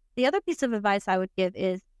 And the other piece of advice I would give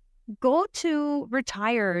is go to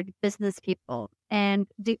retired business people and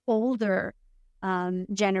the older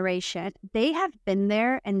generation. They have been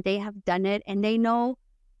there and they have done it, and they know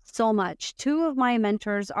so much. Two of my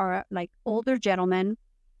mentors are like older gentlemen,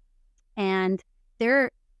 and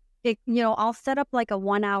I'll set up like a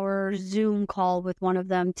 1 hour Zoom call with one of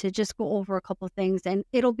them to just go over a couple of things, and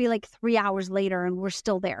it'll be like 3 hours later and we're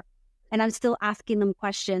still there. And I'm still asking them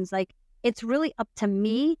questions. Like, it's really up to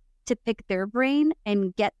me to pick their brain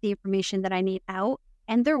and get the information that I need out.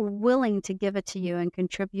 And they're willing to give it to you and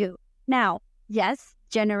contribute. Now, yes,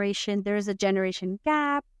 there's a generation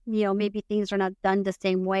gap. Maybe things are not done the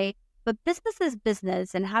same way, but business is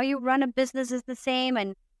business, and how you run a business is the same,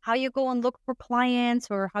 and how you go and look for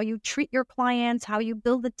clients, or how you treat your clients, how you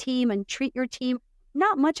build a team and treat your team.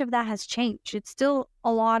 Not much of that has changed. It's still,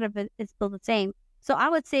 a lot of it is still the same. So I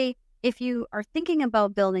would say, if you are thinking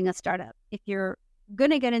about building a startup, if you're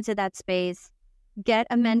going to get into that space, get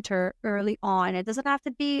a mentor early on. It doesn't have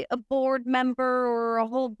to be a board member or a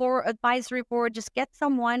whole board advisory board. Just get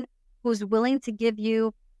someone who's willing to give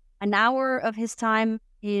you an hour of his time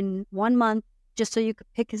in 1 month, just so you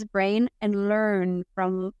could pick his brain and learn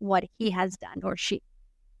from what he has done, or she.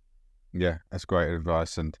 Yeah, that's great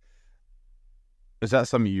advice. And is that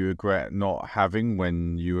something you regret not having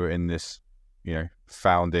when you were in this,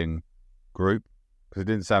 founding group? Because it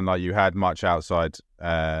didn't sound like you had much outside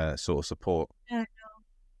sort of support. Yeah,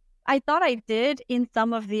 I thought I did in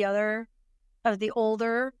some of the older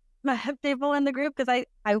people in the group, because I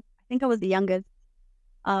think I was the youngest.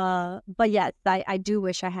 But yes, I do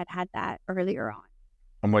wish I had that earlier on.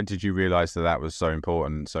 And when did you realize that was so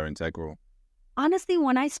important and so integral? Honestly,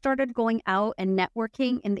 when I started going out and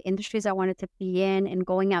networking in the industries I wanted to be in, and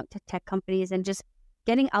going out to tech companies and just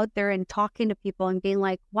getting out there and talking to people and being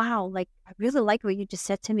like, wow, like, I really like what you just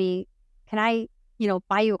said to me. Can I,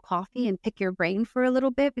 buy you a coffee and pick your brain for a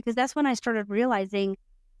little bit? Because that's when I started realizing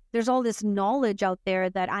there's all this knowledge out there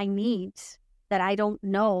that I need, that I don't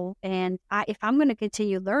know. And if I'm going to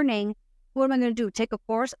continue learning, what am I going to do? Take a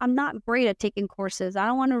course? I'm not great at taking courses. I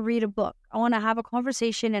don't want to read a book. I want to have a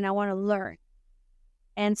conversation and I want to learn.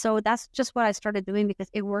 And so that's just what I started doing, because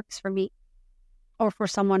it works for me, or for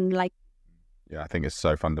someone like. Yeah, I think it's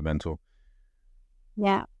so fundamental.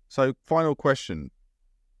 Yeah. So, final question.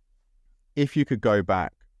 If you could go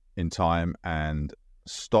back in time and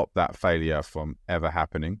stop that failure from ever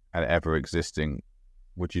happening and ever existing,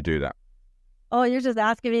 would you do that? Oh, you're just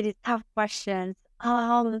asking me these tough questions.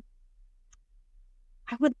 I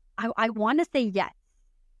want to say yes,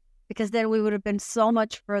 because then we would have been so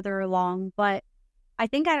much further along. But I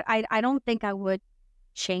think I don't think I would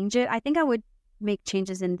change it. I think I would make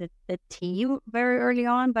changes in the team very early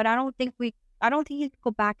on, but I don't think you could go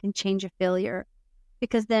back and change a failure,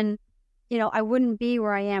 because then, I wouldn't be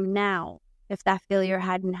where I am now if that failure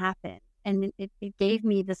hadn't happened. And it gave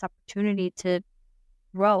me this opportunity to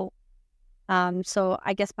grow. So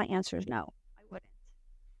I guess my answer is no, I wouldn't.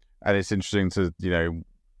 And it's interesting to,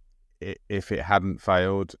 if it hadn't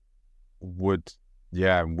failed, would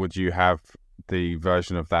you have the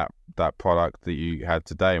version of that product that you had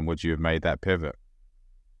today, and would you have made that pivot?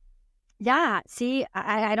 Yeah, see,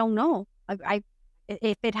 I don't know.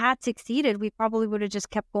 If it had succeeded, we probably would have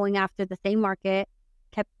just kept going after the same market,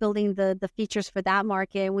 kept building the features for that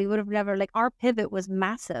market. We would have never, our pivot was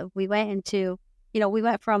massive. We went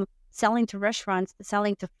from selling to restaurants to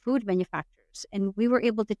selling to food manufacturers, and we were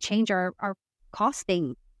able to change our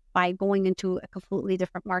costing by going into a completely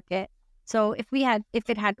different market. So if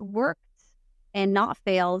it had worked and not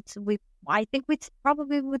failed, I think we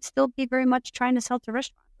probably would still be very much trying to sell to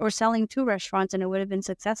restaurants or selling to restaurants, and it would have been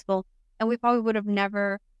successful. And we probably would have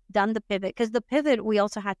never done the pivot, because the pivot, we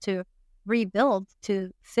also had to rebuild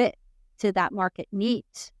to fit to that market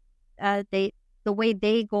needs. The way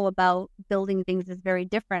they go about building things is very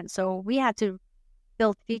different. So we had to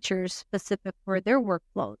build features specific for their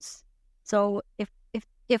workflows. So if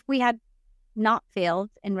we had not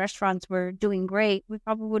failed and restaurants were doing great, we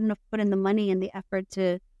probably wouldn't have put in the money and the effort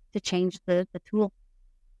to change the tool.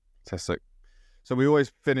 Fantastic. So we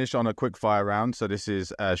always finish on a quick fire round. So this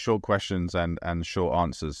is short questions and short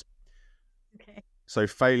answers. Okay. So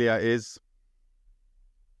failure is?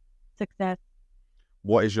 Success.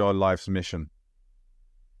 What is your life's mission?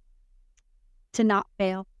 To not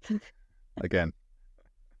fail. Again.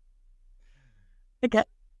 Okay.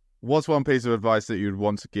 What's one piece of advice that you'd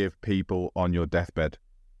want to give people on your deathbed?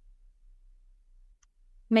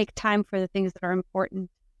 Make time for the things that are important.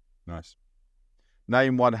 Nice.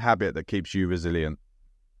 Name one habit that keeps you resilient.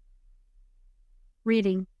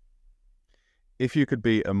 Reading. If you could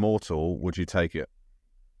be immortal, would you take it?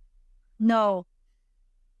 No.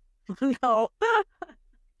 No.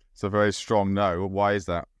 It's a very strong no. Why is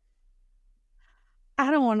that? I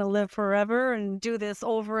don't want to live forever and do this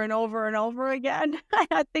over and over and over again.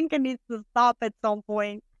 I think it needs to stop at some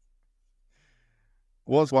point.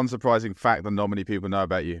 What's one surprising fact that not many people know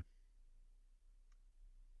about you?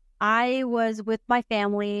 I was with my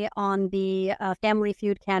family on the Family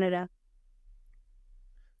Feud Canada.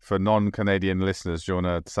 For non-Canadian listeners, do you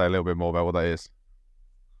want to say a little bit more about what that is?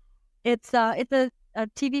 It's a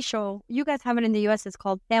TV show. You guys have it in the US. It's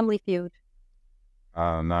called Family Feud. No,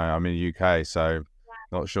 I'm in the UK, so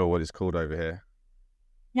not sure what it's called over here.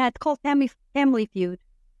 Yeah, it's called Family Feud.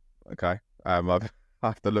 Okay. I'll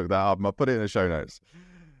have to look that up. I'll put it in the show notes.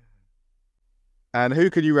 And who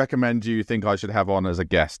could you recommend you think I should have on as a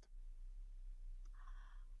guest?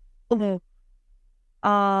 You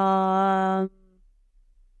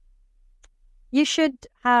should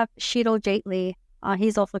have Sheetal Jaitley.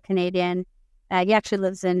 He's also Canadian. He actually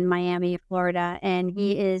lives in Miami, Florida, and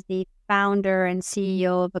he is the founder and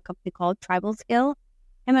CEO of a company called Tribal Skill.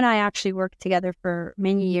 Him and I actually worked together for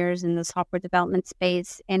many years in the software development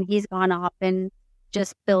space, and he's gone off and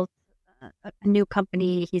just built a new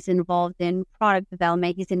company. He's involved in product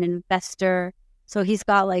development. He's an investor. So he's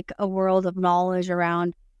got like a world of knowledge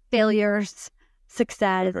around failures,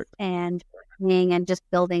 success, and just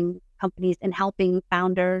building companies and helping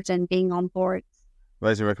founders and being on board.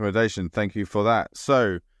 Amazing recommendation. Thank you for that.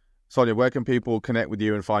 So, Sonia, where can people connect with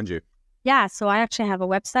you and find you? Yeah, so I actually have a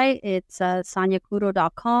website. It's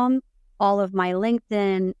soniacouto.com. All of my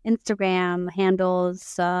LinkedIn, Instagram handles,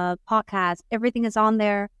 podcasts, everything is on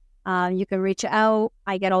there. You can reach out.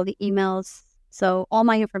 I get all the emails. So all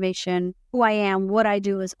my information, who I am, what I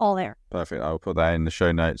do is all there. Perfect. I'll put that in the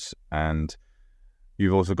show notes. And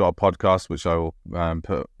you've also got a podcast, which I will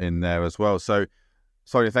put in there as well. So,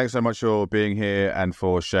 Sonia, thanks so much for being here and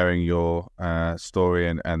for sharing your story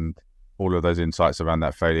and all of those insights around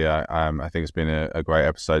that failure. I think it's been a great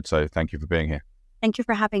episode. So thank you for being here. Thank you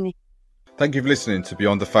for having me. Thank you for listening to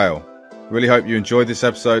Beyond the Fail. Really hope you enjoyed this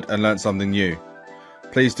episode and learned something new.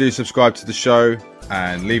 Please do subscribe to the show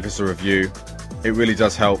and leave us a review. It really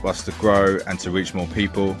does help us to grow and to reach more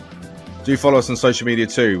people. Do follow us on social media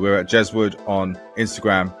too. We're at Jeswood on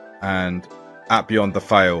Instagram and at Beyond the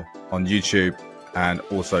Fail on YouTube and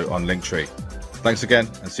also on Linktree. Thanks again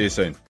and see you soon.